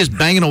that, and he's just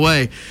banging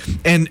away.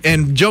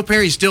 And Joe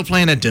Perry's still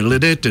playing that.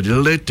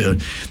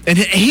 And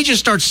he just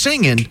starts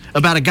singing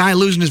about a guy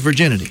losing his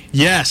virginity.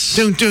 Yes.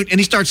 And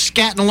he starts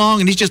scatting along,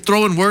 and he's just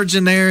throwing words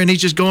in there, and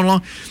he's just going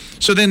along.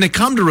 So then they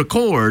come to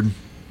record.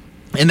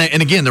 And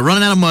again, they're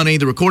running out of money.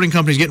 The recording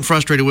company's getting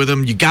frustrated with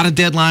them. You got a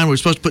deadline. We're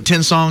supposed to put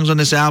 10 songs on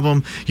this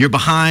album. You're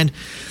behind.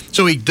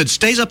 So he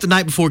stays up the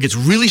night before, gets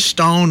really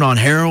stoned on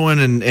heroin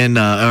and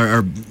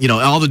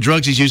all the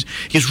drugs he's used.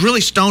 He gets really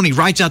stoned. He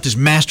writes out this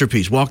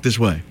masterpiece, Walk This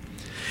Way.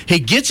 He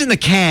gets in the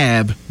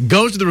cab,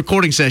 goes to the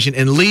recording session,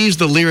 and leaves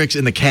the lyrics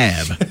in the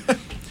cab.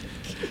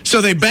 So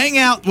they bang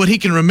out what he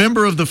can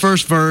remember of the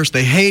first verse.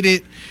 They hate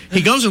it.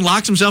 He goes and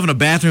locks himself in a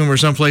bathroom or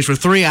someplace for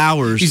 3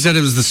 hours. He said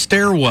it was the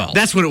stairwell.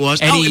 That's what it was.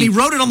 And he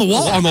wrote it on the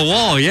wall. On the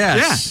wall,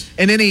 yes.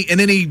 Yeah. And then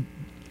he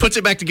puts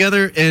it back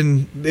together,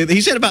 and he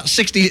said about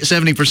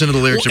 60-70% of the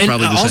lyrics are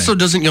probably the same. Also,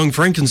 doesn't Young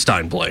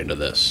Frankenstein play into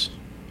this?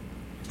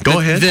 Go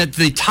ahead. That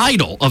the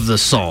title of the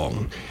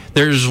song.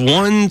 There's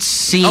one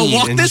scene. Oh,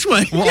 Walk This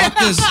Way. Walk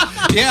this.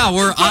 Yeah,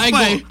 where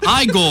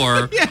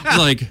Igor,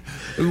 like,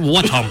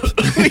 what hump?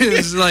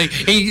 It's like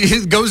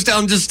he goes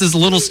down just this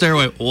little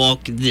stairway.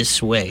 Walk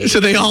this way. So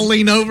they all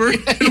lean over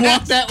and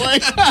walk that way.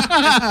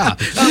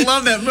 I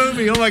love that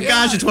movie. Oh my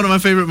gosh, it's one of my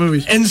favorite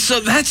movies. And so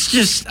that's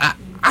just.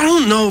 I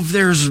don't know if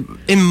there's,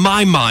 in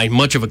my mind,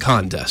 much of a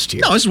contest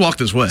here. No, let's Walk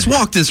This Way. Let's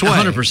Walk This Way.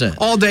 100%.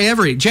 All day,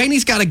 every day.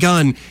 Janie's Got a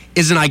Gun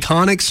is an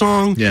iconic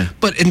song. Yeah.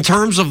 But in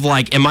terms of,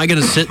 like, am I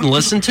going to sit and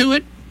listen to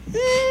it?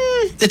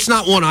 It's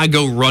not one I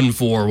go run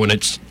for when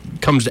it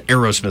comes to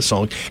Aerosmith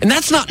songs. And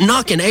that's not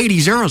knocking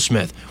 80s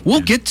Aerosmith.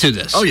 We'll get to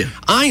this. Oh, yeah.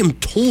 I am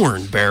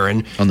torn,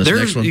 Baron. On this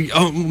next one?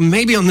 Oh,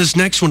 maybe on this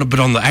next one, but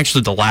on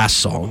the last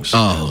songs.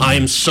 Oh. I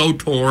am so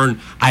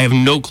torn. I have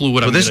no clue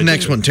what I'm going to do. This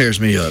next one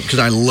tears me up because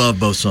I love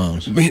both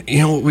songs. You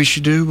know what we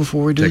should do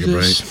before we do Take a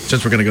break.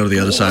 Since we're going to go to the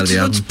other side of the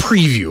album. Let's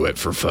preview it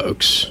for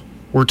folks.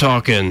 We're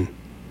talking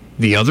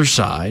the other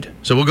side.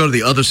 So we'll go to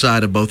the other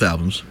side of both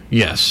albums.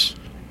 Yes.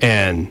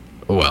 And,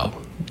 well,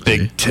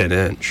 big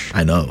 10-inch.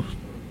 I know.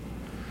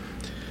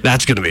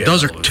 That's going to be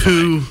Those are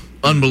two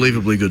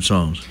unbelievably good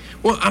songs.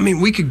 Well, I mean,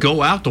 we could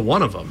go out to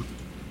one of them.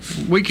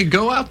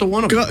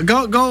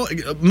 Go.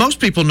 Most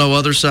people know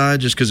Other Side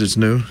just because it's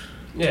new.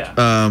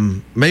 Yeah.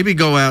 Maybe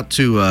go out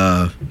to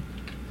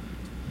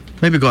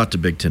Big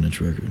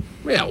 10-inch record.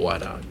 Yeah, why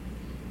not?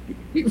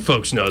 You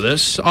folks know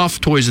this.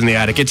 Off Toys in the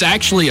Attic. It's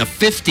actually a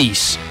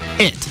 50s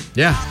hit.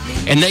 Yeah.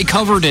 And they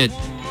covered it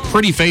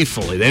pretty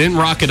faithfully. They didn't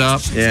rock it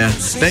up. Yeah.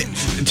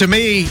 To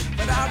me,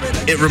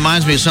 it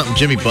reminds me of something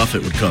Jimmy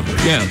Buffett would cover.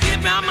 Yeah.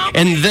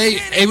 And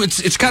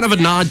it's kind of a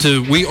nod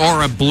to we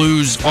are a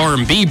blues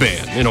R&B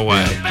band in a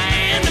way.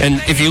 Yeah. And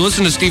if you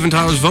listen to Steven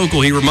Tyler's vocal,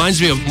 he reminds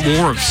me of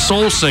more of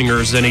soul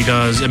singers than he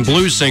does and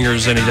blues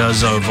singers than he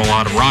does of a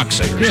lot of rock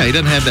singers. Yeah, he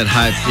doesn't have that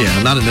high.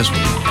 Yeah, not in this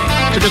one.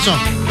 It's a good song.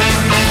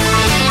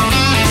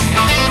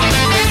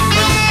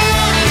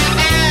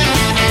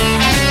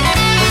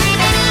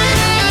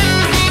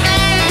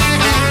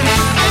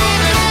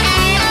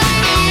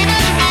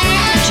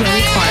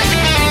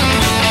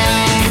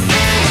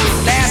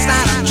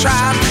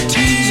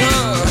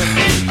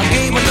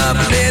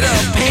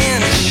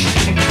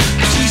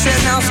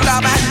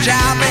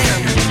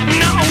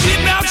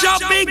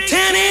 Big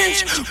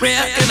 10-inch,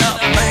 wrapping up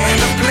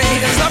band of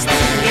players,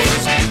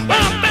 a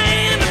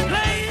band of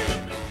players.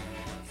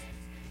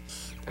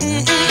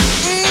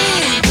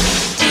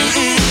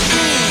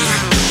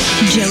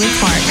 Joey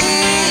Clark.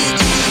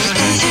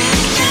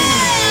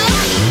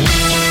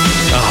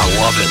 Oh, I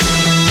love it.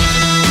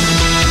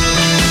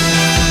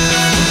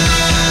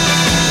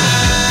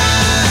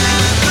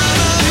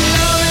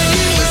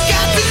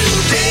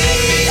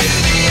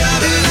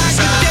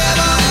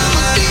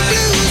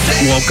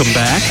 Welcome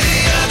back.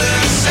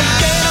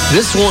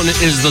 This one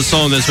is the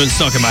song that's been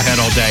stuck in my head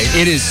all day.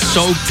 It is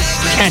so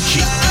catchy.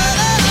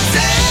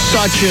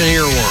 Such an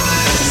earworm.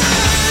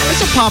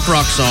 It's a pop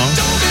rock song.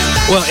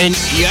 Well, and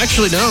you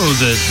actually know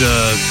that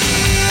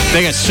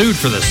they got sued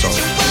for this song.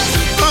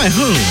 By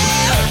whom?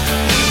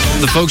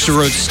 The folks who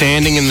wrote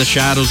Standing in the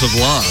Shadows of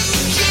Love.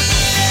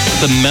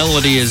 The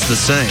melody is the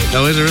same.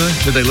 Oh, is it really?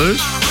 Did they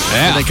lose?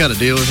 Yeah. Did they cut a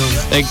deal or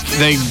something?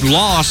 They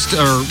lost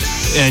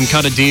and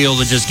cut a deal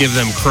to just give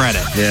them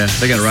credit. Yeah,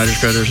 they got a writer's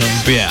credit or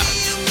something? Yeah.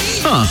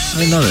 Huh, I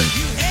didn't know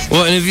that.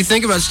 Well, and if you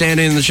think about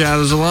Standing in the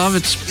Shadows of Love,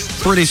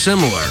 it's pretty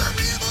similar.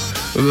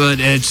 But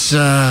it's,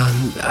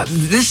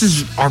 this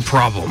is our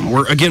problem.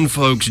 We're, again,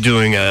 folks,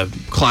 doing a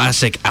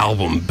classic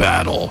album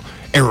battle,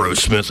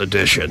 Aerosmith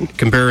edition,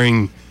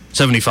 comparing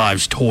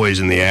 75's Toys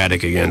in the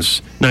Attic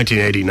against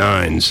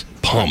 1989's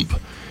Pump.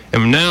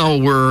 And now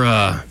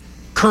we're,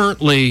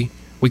 currently,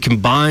 we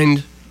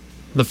combined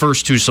the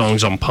first two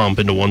songs on Pump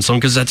into one song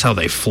because that's how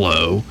they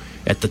flow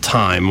at the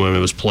time when it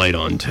was played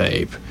on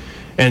tape.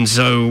 And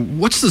so,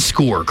 what's the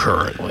score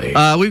currently?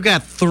 We've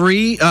got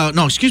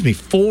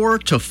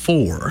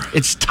 4-4.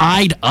 It's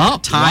tied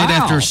up. Tied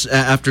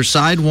after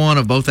side one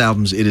of both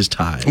albums. It is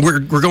tied. We're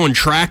going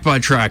track by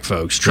track,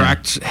 folks.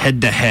 Tracked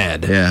head to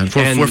head. Yeah,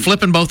 we're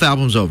flipping both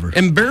albums over.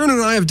 And Barron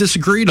and I have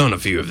disagreed on a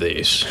few of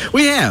these.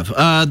 We have.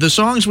 The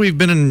songs we've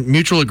been in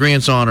mutual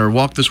agreement on are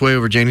 "Walk This Way"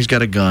 over "Janie's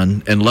Got a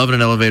Gun" and "Love in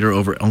an Elevator"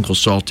 over "Uncle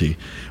Salty."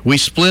 We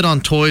split on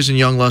 "Toys" and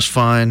 "Young Lust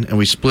Fine," and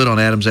we split on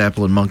 "Adam's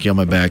Apple" and "Monkey on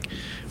My Back,"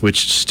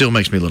 which still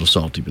makes me a little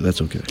salty, but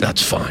that's okay.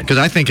 That's fine. Because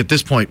I think at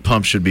this point,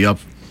 Pump should be up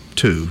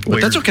too.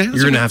 But that's okay.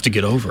 You're going to have to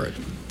get over it.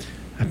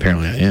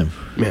 Apparently I am.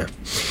 Yeah.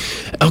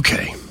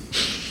 Okay.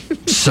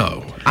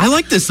 So, I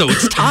like this, though.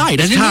 It's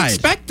tied. I didn't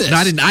expect this.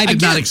 I did not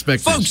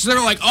expect this. Folks,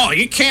 they're like, oh,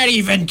 you can't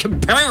even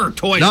compare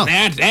Toys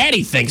to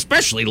anything,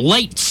 especially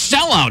late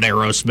sellout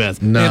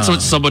Aerosmith. No. That's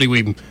what somebody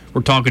we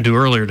were talking to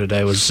earlier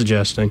today was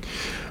suggesting.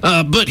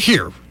 But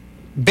here,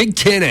 big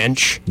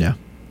 10-inch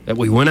that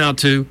we went out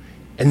to,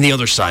 and the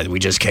other side that we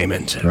just came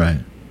into. Right.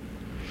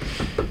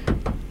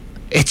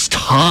 It's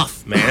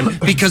tough, man,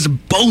 because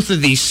both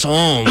of these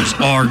songs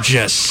are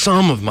just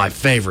some of my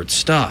favorite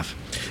stuff.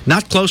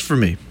 Not close for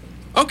me.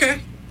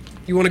 Okay.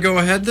 You want to go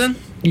ahead then?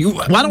 I don't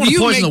want to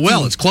poison the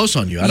well. It's close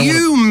on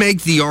you.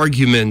 Make the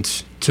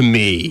argument to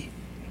me.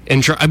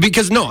 And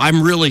because, no,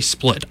 I'm really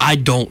split. I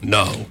don't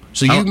know.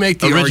 So you make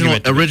the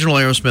argument. Original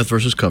Aerosmith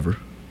versus cover.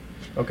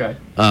 Okay.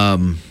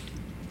 An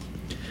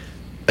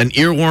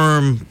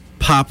earworm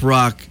pop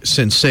rock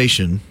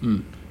sensation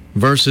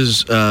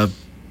versus a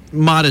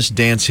modest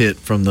dance hit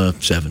from the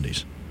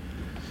 70s.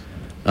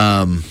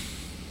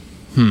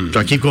 Do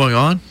I keep going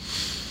on?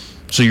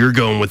 So you're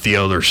going with the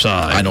other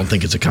side. I don't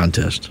think it's a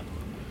contest.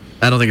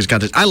 I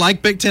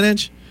like Big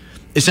 10-inch.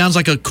 It sounds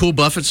like a cool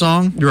Buffett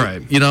song.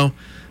 Right. You know?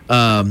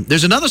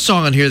 There's another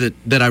song on here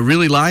that I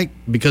really like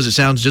because it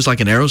sounds just like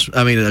a Guns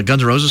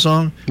N' Roses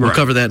song. We'll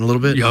cover that in a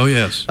little bit. Oh,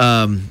 yes.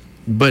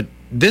 But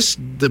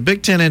the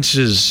Big 10-inch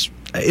is...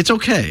 It's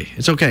okay.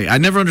 It's okay. I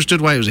never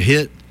understood why it was a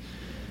hit.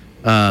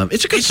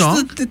 It's a good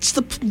song. It's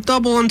the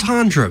double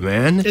entendre,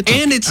 man.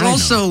 It's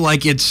also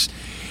like it's...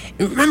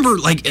 Remember,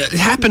 like, it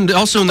happened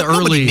also in the early...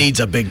 Nobody needs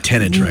a Big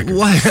 10-inch record.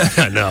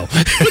 What? No.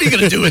 What are you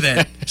going to do with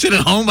that? Sit at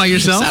home by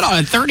yourself? Is that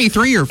on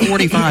 33 or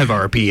 45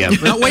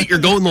 RPM? No, wait, you're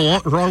going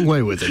the wrong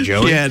way with it,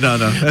 Joey. Yeah, no.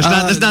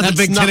 That's not the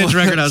Big 10-inch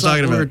record I was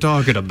talking about. We're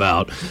talking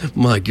about.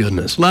 My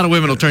goodness. A lot of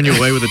women will turn you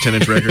away with a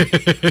 10-inch record.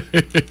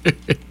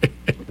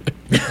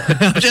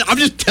 I'm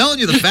just telling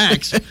you the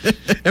facts.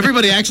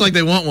 Everybody acts like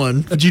they want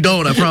one, but you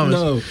don't, I promise.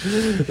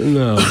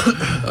 No.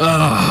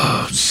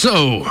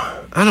 So,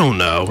 I don't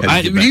know.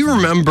 Do you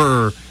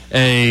remember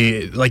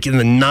in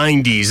the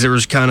 90s, there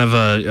was kind of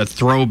a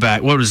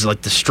throwback, what was it,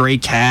 like the Stray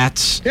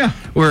Cats? Yeah.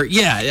 Where,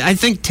 I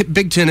think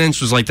Big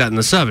 10-inch was like that in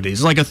the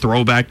 70s. Like a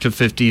throwback to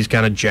 50s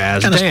kind of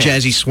jazz dance. Kind of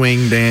jazzy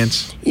swing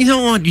dance. You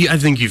know what? I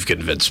think you've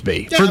convinced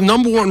me. Yeah. For the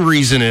number one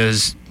reason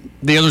is...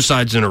 The other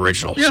side's an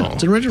original song. Yeah,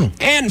 it's an original.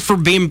 And for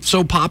being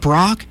so pop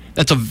rock,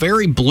 that's a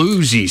very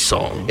bluesy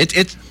song.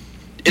 It's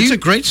a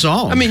great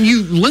song. I mean,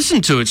 you listen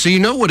to it, so you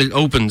know what it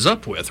opens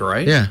up with,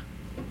 right? Yeah.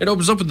 It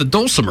opens up with the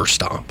dulcimer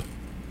stomp.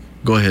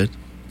 Go ahead.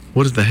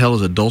 What the hell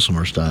is a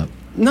dulcimer stomp?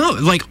 No,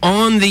 like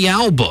on the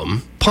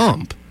album,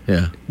 Pump.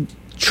 Yeah.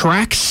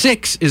 Track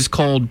 6 is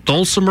called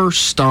Dulcimer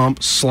Stomp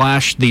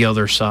 / The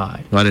Other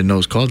Side. Well, I didn't know it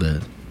was called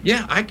that.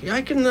 Yeah, I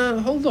can,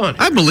 hold on.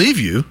 I believe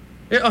you.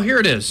 Oh, here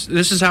it is.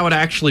 This is how it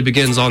actually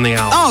begins on the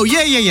album. Oh,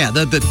 yeah. Yeah.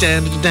 Okay.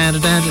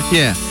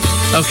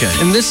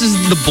 And this is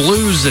the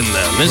blues in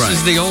them. This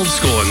is the old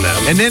school in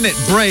them. And then it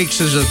breaks.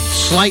 There's a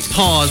slight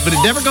pause, but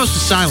it never goes to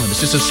silent. It's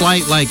just a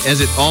slight,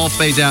 as it all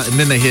fades out, and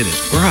then they hit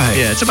it. Right.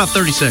 Yeah, it's about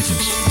 30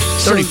 seconds.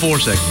 34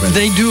 seconds. Maybe.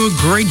 They do a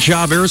great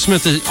job.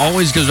 Aerosmith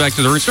always goes back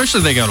to the... Especially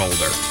as they got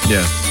older.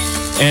 Yeah.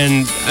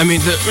 And, I mean,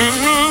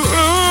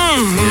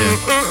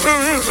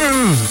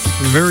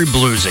 very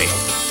bluesy.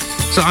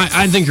 So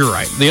I think you're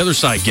right. The other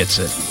side gets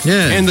it.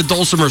 Yeah. And the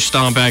dulcimer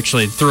stomp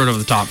actually threw it over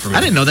the top for me. I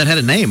didn't know that had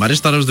a name. I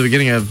just thought it was the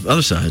beginning of the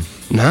other side.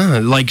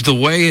 No, like the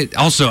way it...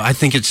 Also, I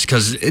think it's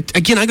because...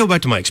 Again, I go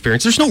back to my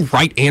experience. There's no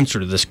right answer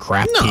to this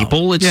crap,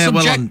 people. It's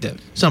subjective.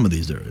 Well, some of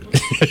these there is.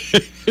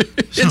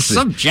 It's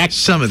subjective.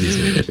 Some of these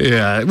there is.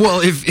 Yeah. Well,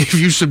 if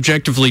you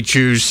subjectively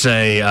choose,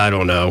 say, I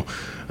don't know...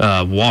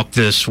 Walk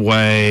This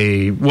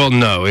Way. Well,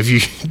 no. If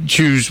you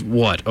choose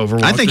what over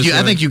Walk This Way?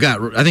 I think you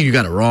got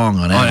it wrong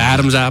on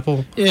Adam's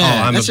Apple.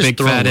 Yeah, I'm a big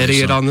fat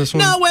idiot on this one.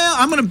 No, well,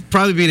 I'm going to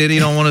probably be an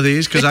idiot on one of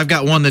these because I've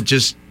got one that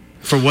just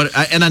For what,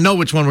 and I know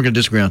which one we're going to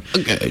disagree on.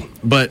 Okay.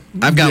 But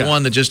I've got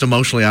one that just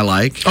emotionally I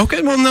like.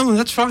 Okay, well, no,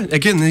 that's fine.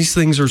 Again, these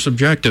things are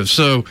subjective.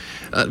 So,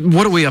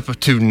 what are we up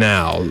to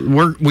now?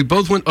 We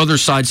both went other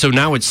side, so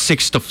now it's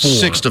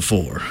 6-4.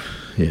 6-4.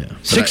 Yeah.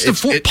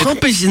 6-4.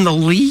 Pump is in the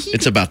lead?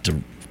 It's about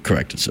to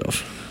correct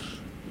itself.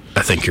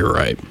 I think you're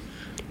right.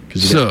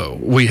 So,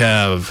 we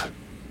have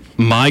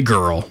My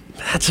Girl.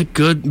 That's a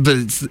good, but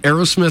it's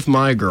Aerosmith,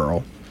 My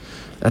Girl.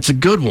 That's a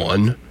good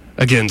one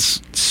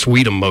against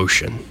Sweet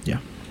Emotion. Yeah.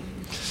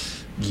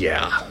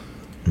 Yeah.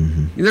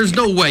 Mm-hmm. There's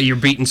no way you're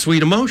beating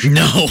Sweet Emotion.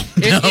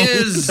 It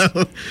is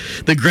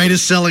the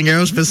greatest selling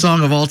Aerosmith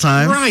song of all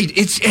time. Right.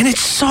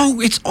 It's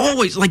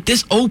always like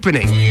this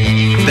opening.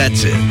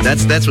 That's it.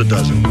 That's what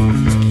does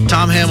it.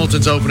 Tom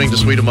Hamilton's opening to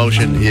Sweet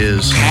Emotion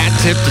is hat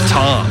tip to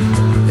Tom.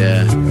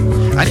 Yeah.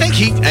 I think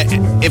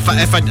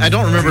I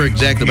don't remember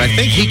exactly, but I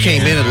think he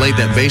came in and laid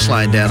that bass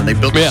line down and they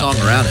built the song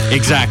around it.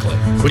 Exactly.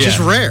 Which is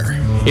rare.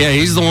 Yeah,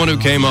 he's the one who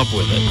came up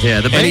with it.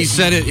 Yeah, and he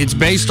said it's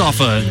based off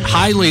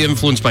highly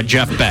influenced by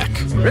Jeff Beck.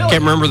 Really? Can't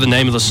remember the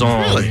name of the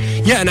song. Really?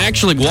 Yeah, and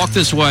actually Walk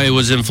This Way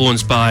was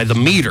influenced by the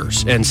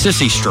Meters and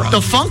Sissy Strut.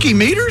 The Funky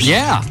Meters?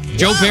 Yeah.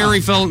 Joe Perry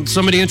felt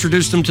somebody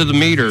introduced him to the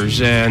Meters,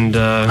 and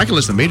I can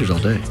listen to Meters all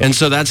day. And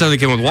so that's how they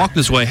came with Walk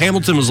This Way.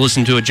 Hamilton was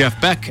listening to a Jeff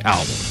Beck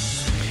album.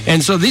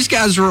 And so these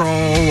guys are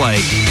all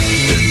like...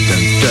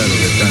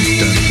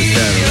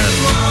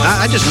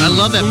 I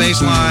love that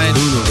bass line.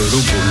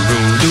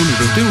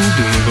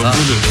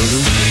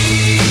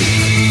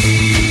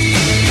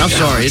 I'm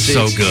sorry. It's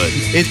so good.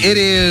 It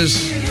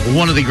is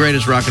one of the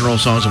greatest rock and roll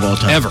songs of all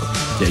time. Ever.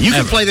 Yeah, you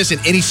can play this in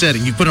any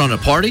setting. You put it on a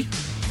party.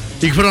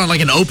 You can put it on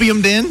like an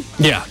opium den.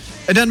 Yeah.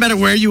 It doesn't matter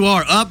where you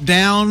are, up,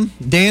 down,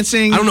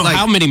 dancing. I don't know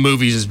how many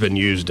movies has been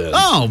used in.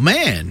 Oh,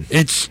 man.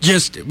 It's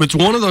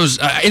one of those,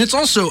 and it's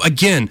also,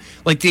 again,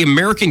 like the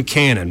American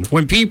canon.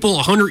 When people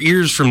 100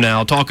 years from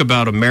now talk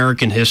about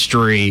American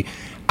history,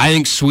 I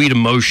think Sweet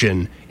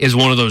Emotion is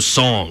one of those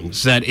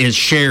songs that is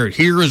shared.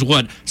 Here is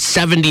what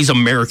 70s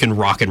American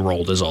rock and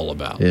roll is all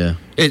about. Yeah.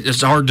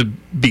 It's hard to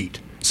beat.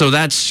 So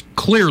that's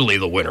clearly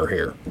the winner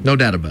here. No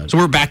doubt about it. So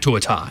we're back to a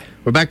tie.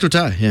 We're back to a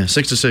tie, yeah,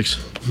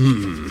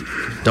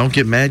 6-6. Don't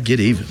get mad,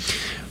 get even.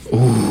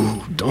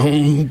 Ooh,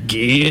 don't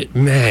get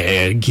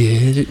mad,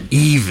 get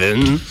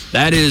even.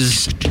 That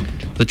is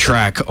the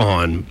track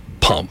on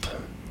Pump.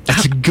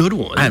 That's a good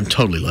one. I am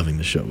totally loving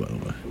the show, by the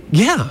way.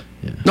 Yeah.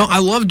 No, I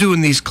love doing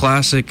these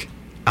classic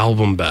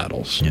album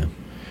battles. Yeah.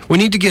 We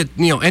need to get,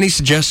 any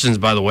suggestions,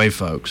 by the way,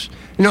 folks.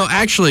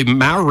 Actually,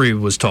 Maury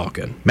was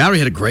talking. Maury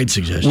had a great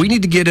suggestion. We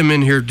need to get him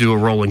in here to do a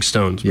Rolling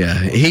Stones. Yeah,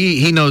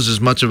 he knows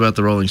as much about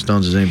the Rolling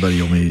Stones as anybody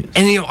you'll meet.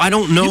 And, I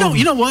don't know.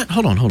 You know what?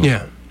 Hold on.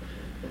 Yeah.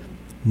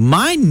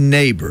 My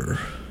neighbor,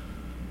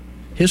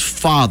 his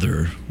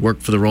father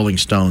worked for the Rolling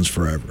Stones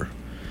forever.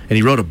 And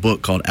he wrote a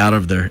book called Out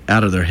of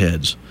Their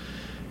Heads.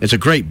 It's a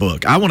great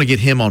book. I want to get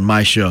him on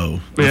my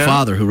show. The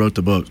father who wrote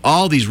the book.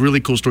 All these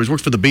really cool stories.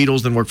 Worked for the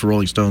Beatles, then worked for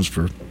Rolling Stones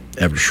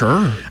forever.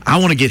 Sure. I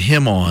want to get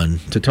him on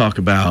to talk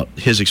about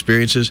his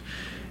experiences.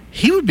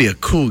 He would be a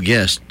cool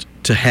guest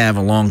to have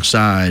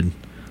alongside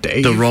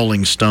the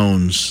Rolling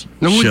Stones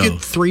show. We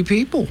get 3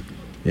 people.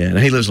 Yeah, and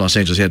he lives in Los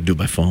Angeles. He had to do it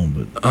by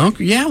phone. But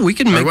yeah, we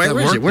can make that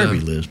work. Wherever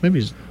he lives.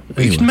 Maybe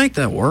we can make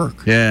that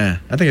work. Yeah,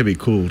 I think it'd be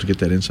cool to get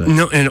that insight.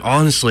 No, and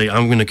honestly,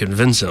 I'm going to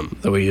convince him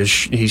that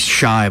he's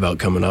shy about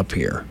coming up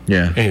here.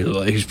 Yeah.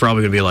 And he's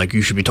probably going to be like,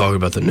 you should be talking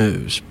about the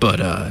news. But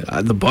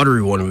the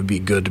buttery one would be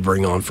good to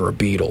bring on for a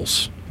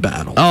Beatles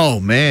battle. Oh,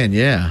 man,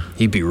 yeah.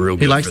 He'd be real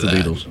good. He likes for the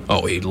that. Beatles.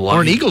 Oh, he loves.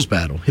 Or an Eagles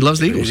battle. He loves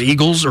the Eagles.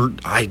 Eagles, or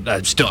I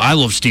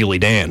love Steely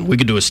Dan. We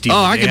could do a Steely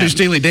Dan. I could do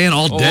Steely Dan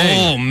all day.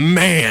 Oh,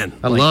 man.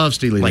 I love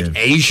Steely Dan. Like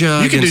Asia,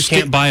 you could do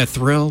Can't Buy a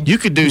Thrill. You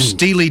could do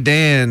Steely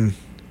Dan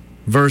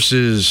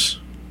versus...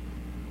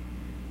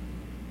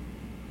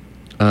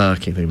 I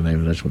can't think of the name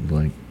of it. I just went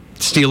blank.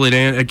 Steely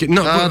Dan.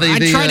 No, I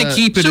try to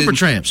keep it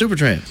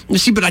Supertramp. You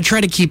see, but I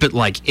try to keep it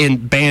like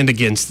in band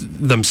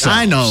against themselves.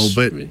 I know,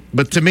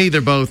 but to me,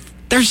 they're both.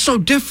 They're so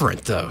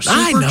different, though.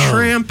 I know.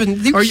 Supertramp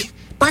and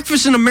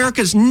Breakfast in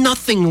America is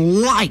nothing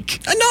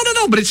like.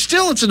 No, but it's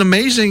an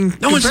amazing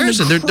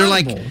comparison. They're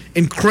like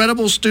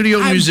incredible studio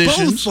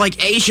musicians. Both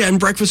like Asia and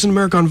Breakfast in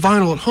America on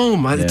vinyl at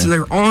home.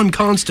 They're on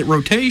constant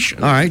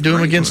rotation. All right, do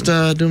them against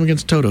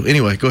Toto.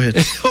 Anyway, go ahead.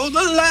 Hold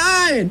the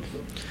line.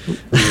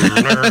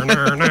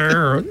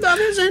 Love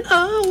isn't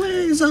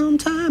always on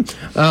time.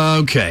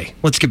 Okay,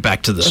 let's get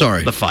back to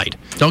the fight.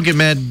 Don't get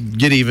mad,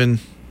 get even.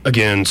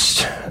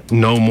 Against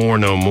No More,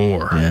 No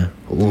More. Yeah.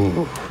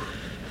 Ooh.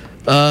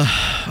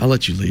 I'll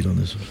let you lead on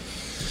this one.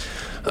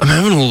 I'm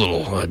having a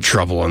little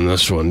trouble on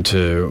this one,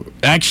 too.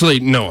 Actually,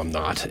 no, I'm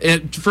not.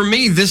 For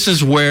me, this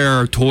is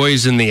where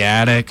Toys in the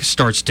Attic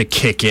starts to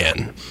kick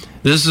in.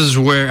 This is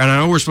where, and I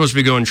know we're supposed to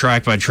be going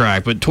track by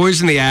track, but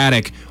Toys in the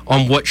Attic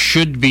on what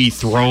should be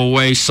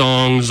throwaway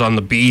songs on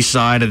the B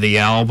side of the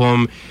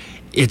album,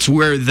 it's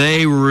where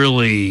they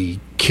really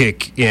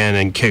kick in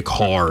and kick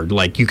hard.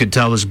 Like, you could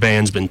tell this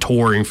band's been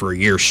touring for a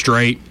year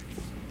straight.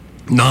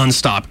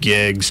 nonstop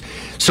gigs.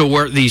 So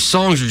where these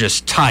songs are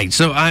just tight.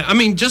 So, I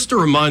mean, just to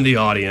remind the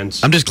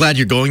audience. I'm just glad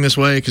you're going this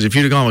way, because if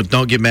you'd have gone with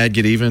Don't Get Mad,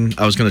 Get Even,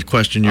 I was going to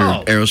question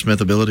your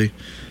Aerosmith ability.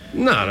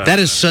 No. That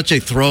is such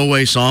a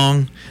throwaway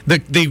song.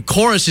 The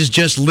chorus is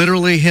just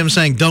literally him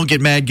saying, "Don't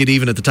get mad, get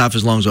even" at the top of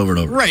his lungs over and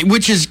over. Right,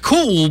 which is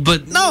cool,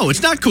 but no,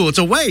 it's not cool. It's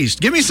a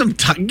waste. Give me some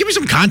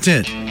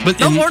content. But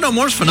No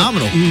More is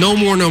phenomenal. No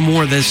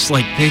More. This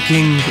like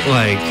picking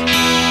like.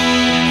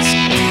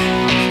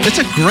 It's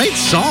a great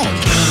song.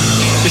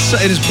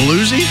 It is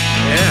bluesy.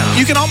 Yeah.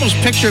 You can almost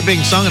picture it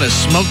being sung in a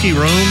smoky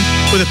room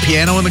with a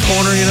piano in the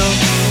corner. You know.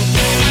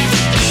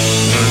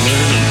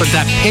 But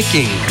that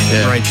picking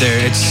right there,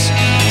 it's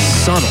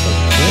subtle.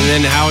 And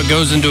then how it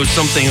goes into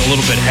something a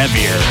little bit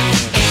heavier.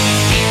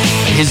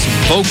 His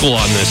vocal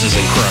on this is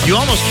incredible. You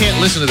almost can't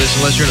listen to this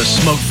unless you're in a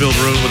smoke-filled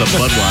room with a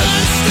Budweiser.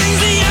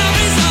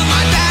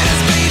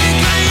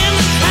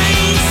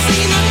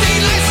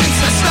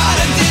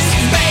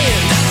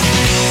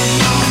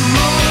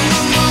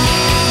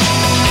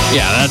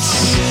 Yeah,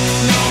 that's...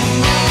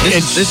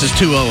 This is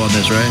 2-0 on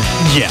this, right?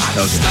 Yeah.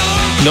 Okay.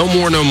 No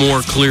More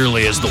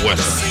clearly is the winner.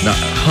 No,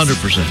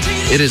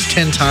 100%. It is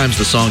 10 times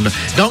the song.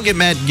 Don't Get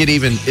Mad, Get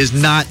Even is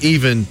not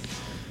even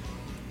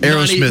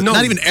Aerosmith.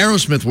 Not even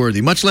Aerosmith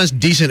worthy, much less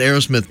decent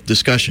Aerosmith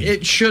discussion.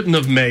 It shouldn't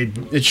have made.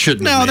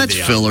 No, that's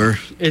filler.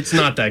 It's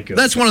not that good.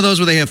 That's one of those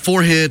where they have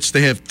 4 hits,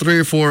 they have 3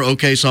 or 4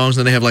 okay songs,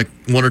 then they have like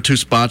 1 or 2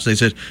 spots. They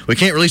said, we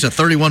can't release a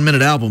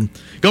 31-minute album.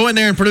 Go in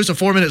there and produce a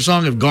 4-minute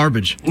song of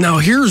garbage. Now,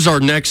 here's our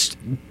next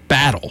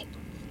battle.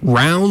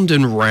 Round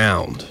and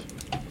Round.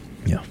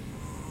 Yeah.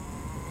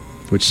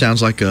 Which sounds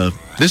like a...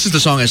 This is the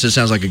song I said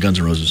sounds like a Guns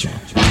N' Roses song.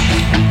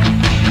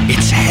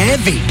 It's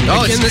heavy.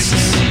 Oh, again, this is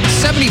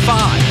 75.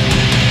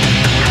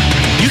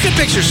 You can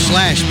picture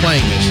Slash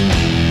playing this.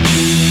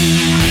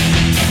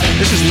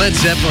 This is Led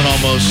Zeppelin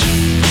almost.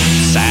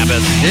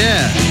 Sabbath.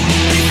 Yeah.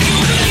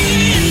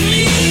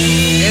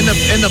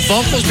 And the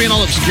vocals being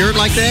all obscured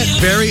like that,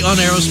 very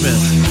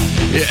un-Aerosmith.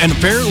 And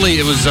apparently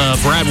it was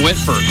Brad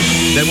Whitford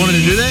that wanted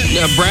to do that?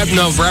 Brad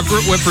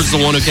Whitford's the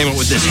one who came up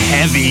with this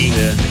heavy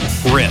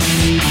riff.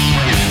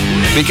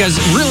 Because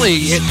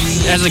really,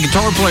 as a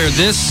guitar player,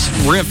 this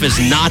riff is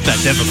not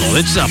that difficult.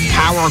 It's a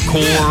power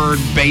chord,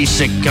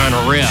 basic kind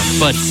of riff.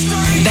 But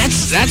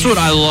that's what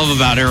I love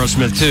about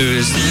Aerosmith, too,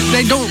 is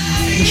they don't...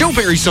 Joe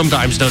Perry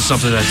sometimes does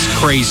something that's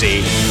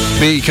crazy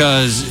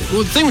because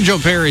the thing with Joe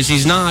Perry is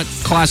he's not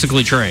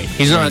classically trained.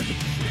 He's not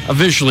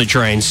visually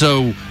trained.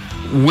 So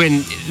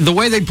when the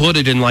way they put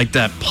it in like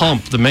that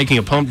Pump, the Making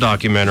a Pump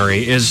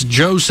documentary, is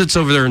Joe sits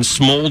over there and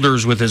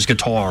smolders with his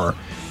guitar.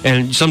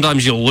 And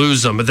sometimes you'll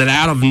lose them, but then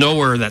out of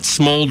nowhere, that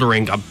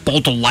smoldering, a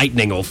bolt of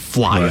lightning will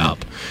fly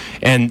up.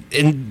 And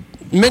in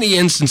many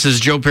instances,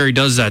 Joe Perry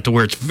does that to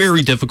where it's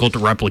very difficult to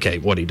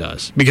replicate what he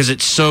does because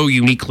it's so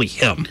uniquely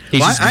him.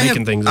 He's just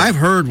making things up. I've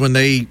heard when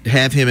they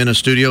have him in a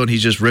studio and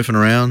he's just riffing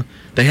around,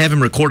 they have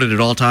him recorded at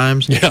all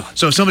times. Yeah.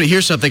 So if somebody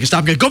hears something, they can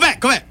stop and go back,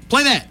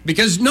 play that.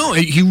 Because no,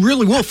 you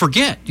really will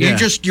forget. You're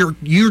just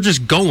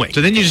going.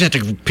 So then you just have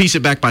to piece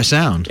it back by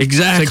sound.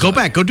 Exactly. Say, go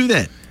back, go do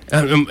that.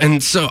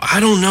 And so,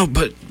 I don't know,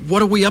 but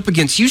what are we up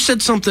against? You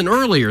said something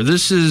earlier.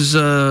 This is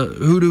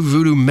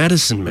Voodoo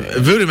Medicine Man.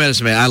 Voodoo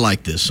Medicine Man, I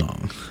like this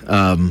song.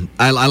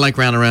 I like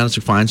Round and Round. It's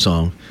a fine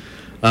song.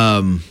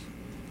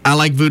 I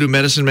like Voodoo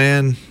Medicine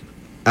Man.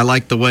 I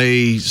like the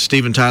way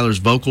Steven Tyler's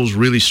vocals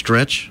really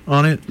stretch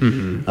on it.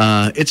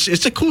 Mm-hmm.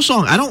 It's a cool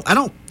song.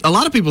 A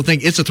lot of people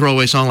think it's a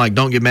throwaway song like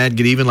Don't Get Mad,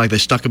 Get Even, like they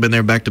stuck them in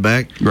there back to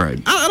back. Right.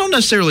 I don't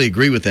necessarily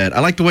agree with that. I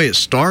like the way it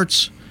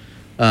starts.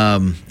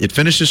 It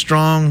finishes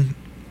strong.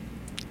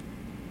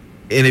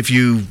 And if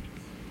you,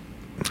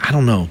 I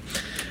don't know.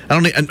 I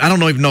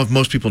don't even know if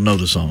most people know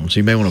the song, so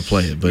you may want to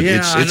play it. But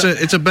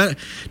it's a better.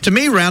 To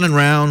me, Round and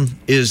Round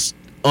is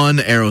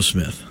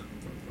un-Aerosmith.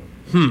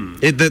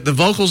 The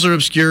vocals are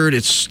obscured.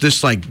 It's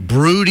this like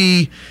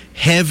broody,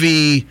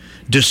 heavy,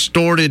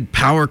 distorted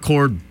power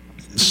chord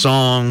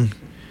song,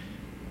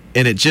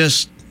 and it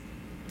just,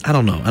 I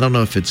don't know. I don't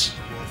know if it's.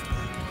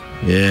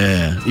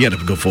 Yeah, you got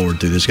to go forward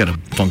through this. Got a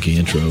funky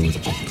intro.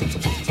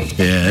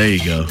 Yeah, there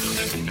you go.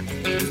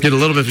 Get a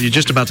little bit. You're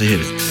just about to hit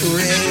it.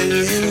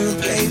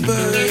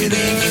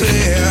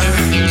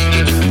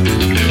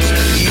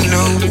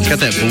 It's got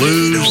that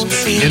blues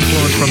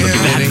influence from the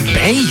beginning.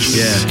 That bass.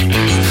 Yeah.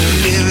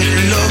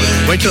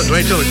 Wait till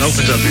it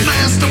opens up here.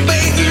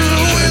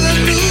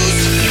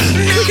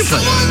 We can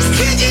play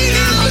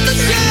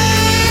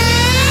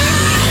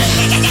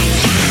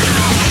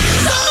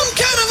Some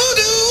kind of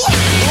voodoo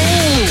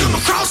come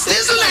across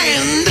this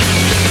land.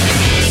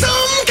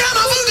 Some kind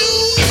of voodoo.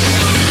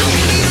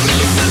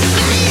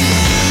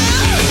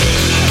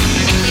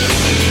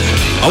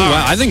 Oh,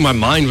 wow. I think my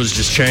mind was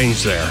just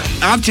changed there.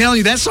 I'm telling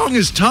you, that song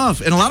is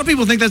tough, and a lot of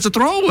people think that's a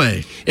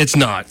throwaway. It's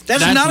not.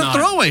 That's not a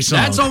throwaway song.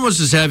 That's almost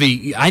as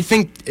heavy. I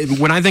think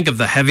when I think of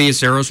the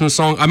heaviest Aerosmith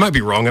song, I might be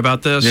wrong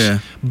about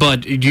this,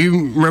 but do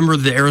you remember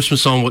the Aerosmith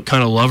song, What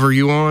Kind of Love Are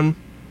You On?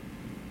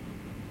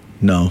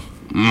 No.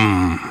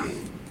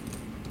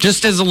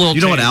 Just as a little...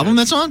 You know what album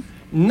that's on?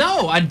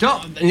 No, I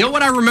don't. You know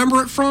what I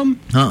remember it from?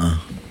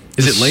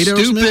 Is it late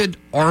Aerosmith? Stupid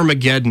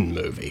Armageddon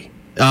movie.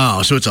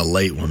 Oh, so it's a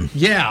late one.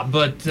 Yeah,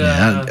 but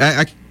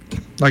I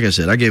like I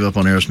said, I gave up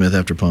on Aerosmith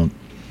after Pump.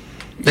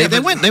 They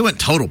went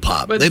total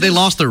pop. They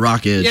lost their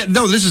rock edge. Yeah,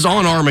 no, this is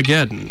on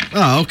Armageddon.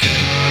 Oh, okay.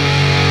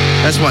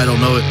 That's why I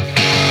don't know it.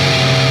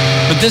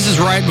 But this is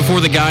right before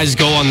the guys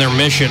go on their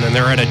mission and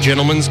they're at a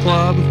gentleman's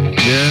club.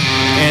 Yeah.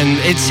 And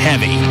it's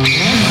heavy.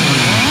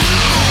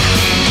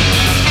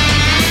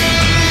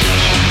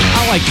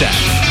 I like that.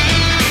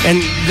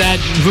 And that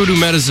Voodoo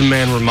Medicine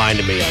Man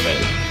reminded me of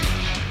it.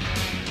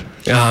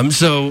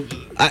 So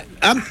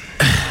I'm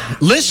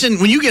listen,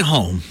 when you get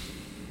home,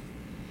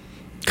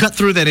 cut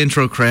through that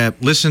intro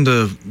crap, listen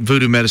to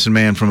Voodoo Medicine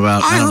Man from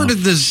about... I heard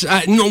of this.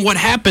 What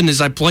happened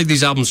is I played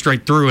these albums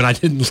straight through and I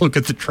didn't look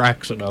at the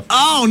tracks enough.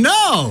 Oh,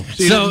 no!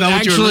 So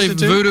actually,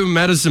 Voodoo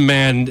Medicine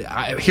Man,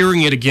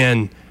 hearing it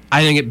again,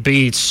 I think it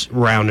beats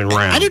Round and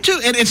Round. I do too,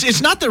 and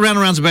it's not that Round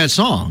and Round's a bad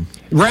song.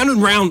 Round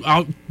and Round,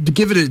 to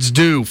give it its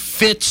due,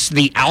 fits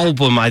the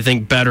album, I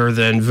think, better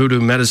than Voodoo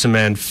Medicine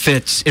Man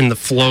fits in the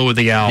flow of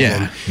the album.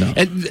 Yeah, no.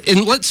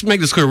 And let's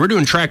make this clear. We're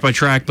doing track by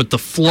track, but the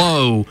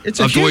flow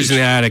of Toys in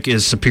the Attic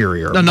is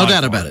superior. No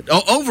doubt about it.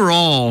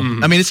 Overall,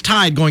 I mean, it's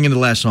tied going into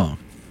the last song.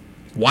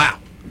 Wow.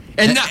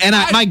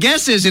 My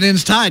guess is it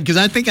ends tied because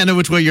I think I know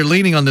which way you're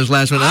leaning on this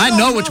last one. And I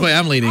know which way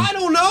I'm leaning. I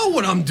don't know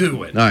what I'm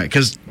doing. All right,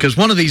 because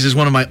one of these is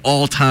one of my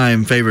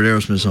all-time favorite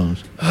Aerosmith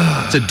songs.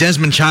 It's a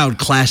Desmond Child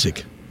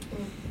classic.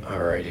 All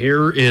right,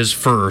 here is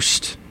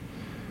first.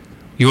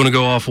 You want to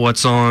go off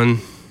what's on?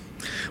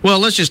 Well,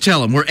 let's just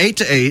tell them. We're 8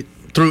 to 8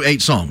 through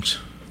 8 songs.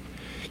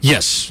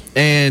 Yes.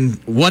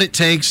 And What It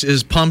Takes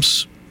is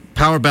Pump's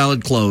power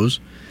ballad close.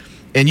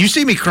 And You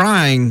See Me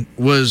Crying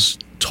was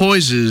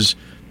Toys'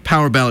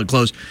 power ballad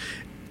close.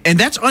 And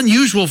that's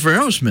unusual for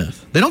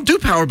Aerosmith. They don't do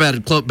power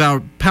ballad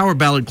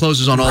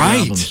closes on all the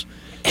albums.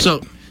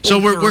 So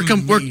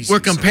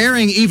we're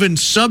comparing even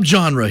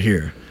subgenre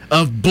here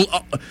of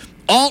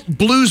alt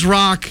blues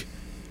rock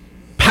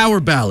power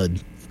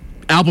ballad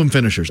album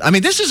finishers. I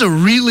mean, this is a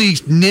really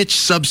niche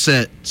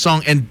subset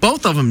song, and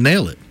both of them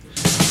nail it.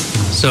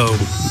 So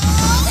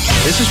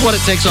this is What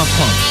It Takes off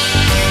Pump.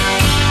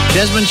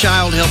 Desmond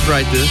Child helped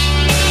write this.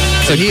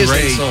 So he is a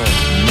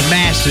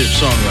massive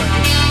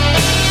songwriter.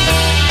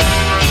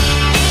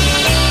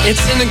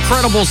 It's an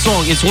incredible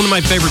song. It's one of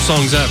my favorite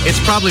songs ever. It's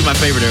probably my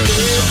favorite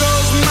Aerosmith song.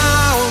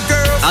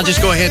 I'll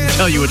just go ahead and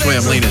tell you which way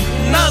I'm leaning.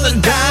 Another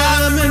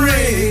diamond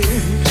ring,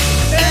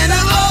 and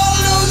all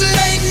those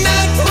late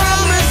night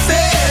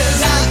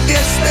promises, I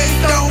guess they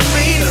don't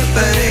mean a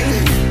thing.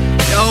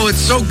 Oh,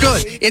 it's so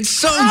good. It's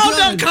so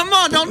good. No, come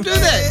on, don't do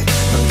that.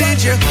 Did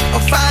you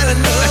find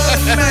another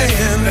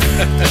man?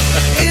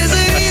 Is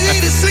it easy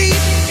to sleep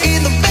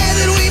in the bed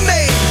that we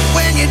made?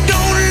 When you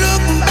don't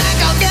look back,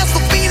 I guess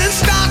the feelings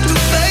start to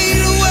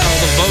fade away.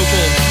 The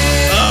vocal.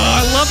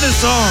 Oh, I love this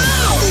song.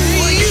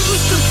 We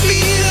used to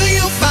feel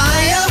your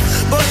fire,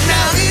 but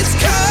now it's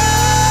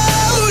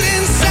cold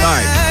inside. All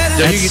right.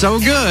 That's so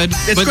good.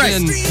 It's great.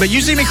 But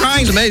You See Me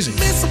Crying is amazing.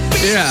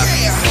 Yeah.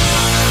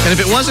 And if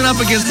it wasn't up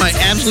against my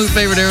absolute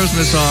favorite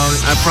Aerosmith song,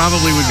 I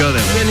probably would go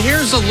there. And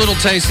here's a little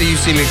taste of You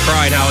See Me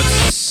Crying, how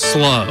it's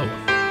slow.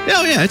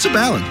 Oh, yeah, it's a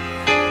ballad.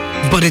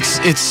 But it's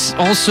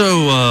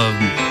also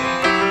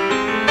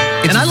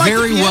it's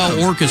very well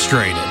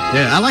orchestrated.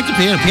 Yeah, I like the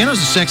piano. Piano's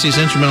the sexiest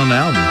instrument on the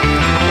album.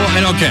 Well,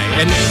 and okay,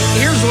 and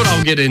here's what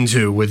I'll get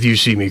into with You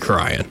See Me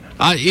Crying.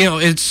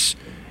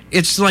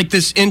 It's like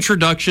this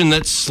introduction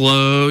that's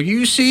slow.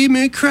 You see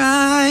me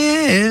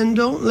crying,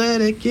 don't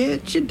let it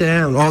get you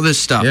down. All this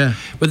stuff. Yeah.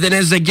 But then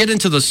as they get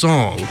into the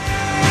song, they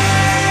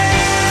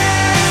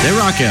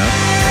rock out.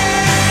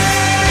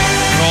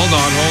 Hold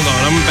on.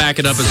 I'm going to back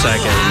it up a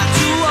second.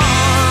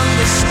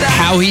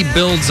 How he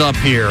builds up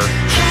here,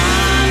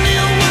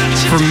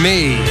 for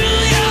me,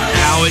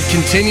 how it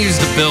continues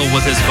to build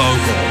with his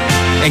vocal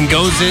and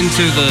goes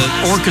into the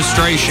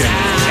orchestration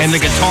and the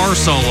guitar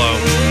solo.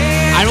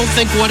 I don't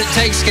think What It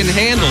Takes can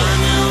handle it.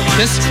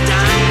 Just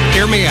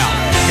hear me out.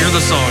 Hear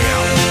the song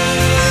out.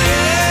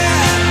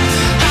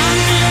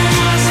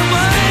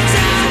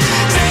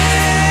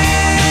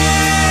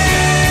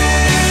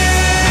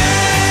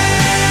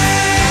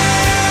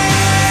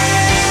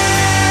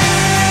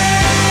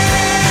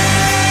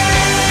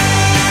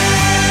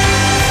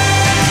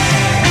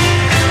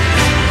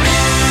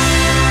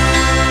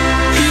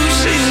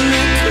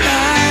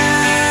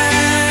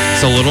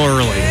 It's a little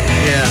early.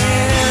 Yeah.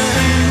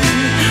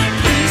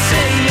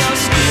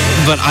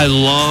 But I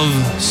love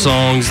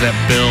songs that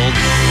build.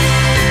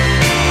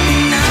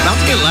 It's about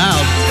to get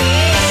loud.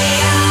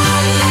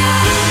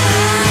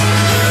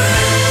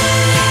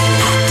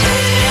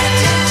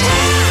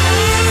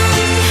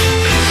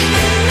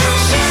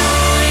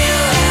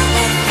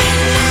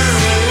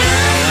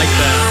 I like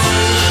that.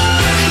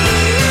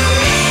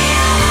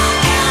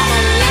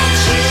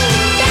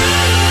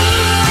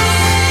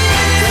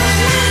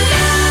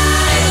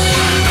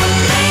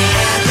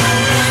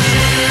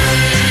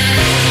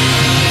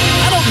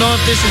 I don't know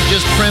if this is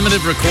just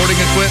primitive recording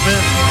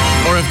equipment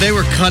or if they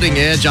were cutting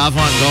edge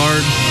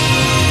avant-garde.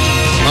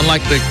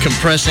 Unlike the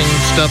compressing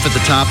stuff at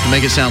the top to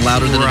make it sound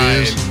louder than it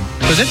is.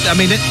 Because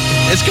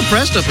it's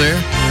compressed up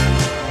there.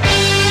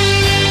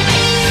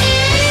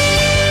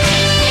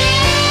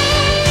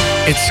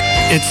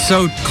 It's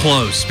so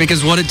close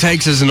because What It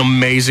Takes is an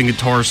amazing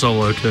guitar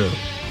solo too.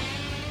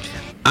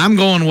 I'm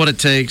going What It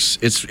Takes.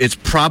 It's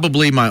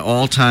probably my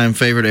all-time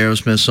favorite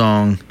Aerosmith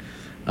song,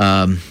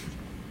 and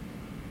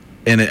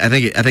I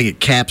think it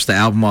caps the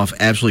album off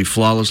absolutely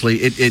flawlessly.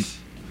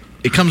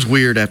 It comes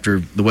weird after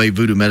the way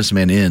Voodoo Medicine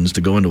Man ends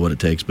to go into What It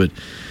Takes, but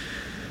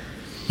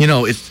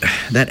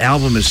that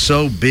album is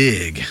so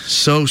big,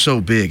 so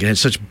big, and had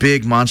such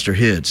big monster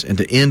hits, and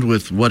to end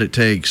with What It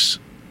Takes.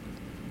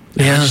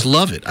 Yeah. I just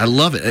love it. I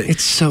love it.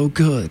 It's so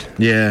good.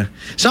 Yeah.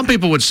 Some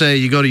people would say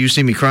you go to You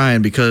See Me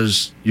Crying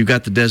because you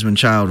got the Desmond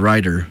Child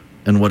writer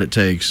and What It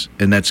Takes,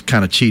 and that's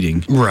kind of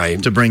cheating.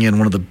 Right. To bring in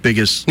one of the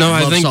biggest love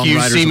I think song You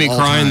writers See Me of all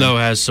Crying, time. though,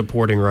 has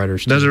supporting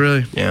writers, too. Does it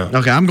really? Yeah.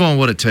 Okay, I'm going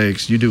What It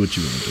Takes. You do what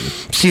you want to do.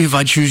 See, if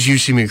I choose You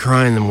See Me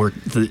Crying, then we're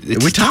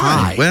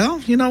tied.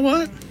 Well, you know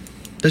what?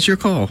 That's your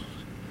call.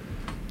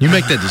 You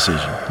make that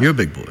decision. You're a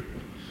big boy.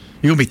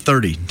 You're going to be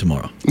 30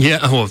 tomorrow.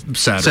 Yeah, well,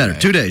 Saturday.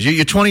 2 days.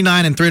 You're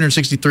 29 and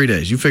 363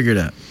 days. You figure it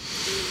out.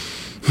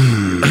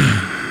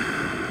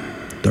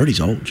 30's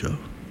old, Joe.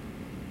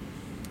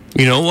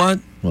 You know what?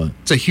 What?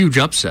 It's a huge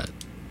upset.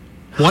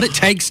 What It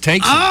Takes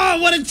takes it. Oh,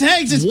 What It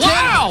Takes is 10.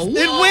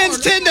 It wins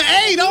 10 to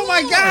 8. Oh,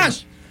 my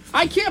gosh.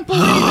 I can't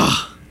believe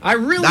it.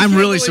 I'm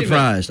really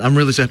surprised. I'm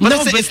really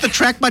surprised. But it's the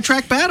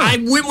track-by-track battle.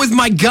 I went with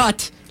my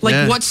gut.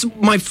 Yeah. What's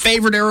my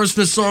favorite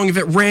Aerosmith song if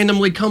it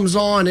randomly comes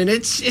on? And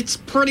it's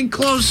pretty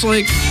close.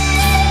 Right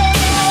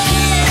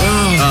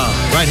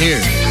here.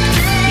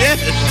 Yeah.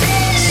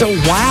 So,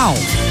 wow.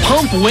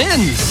 Pump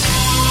wins.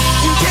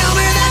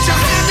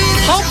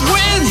 Pump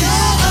wins.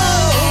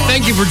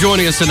 Thank you for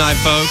joining us tonight,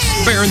 folks.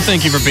 Baron,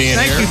 thank you for being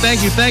here.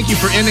 Thank you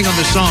for ending on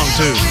this song,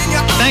 too.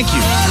 Thank you.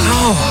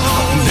 Oh,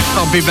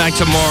 I'll be back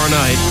tomorrow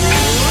night.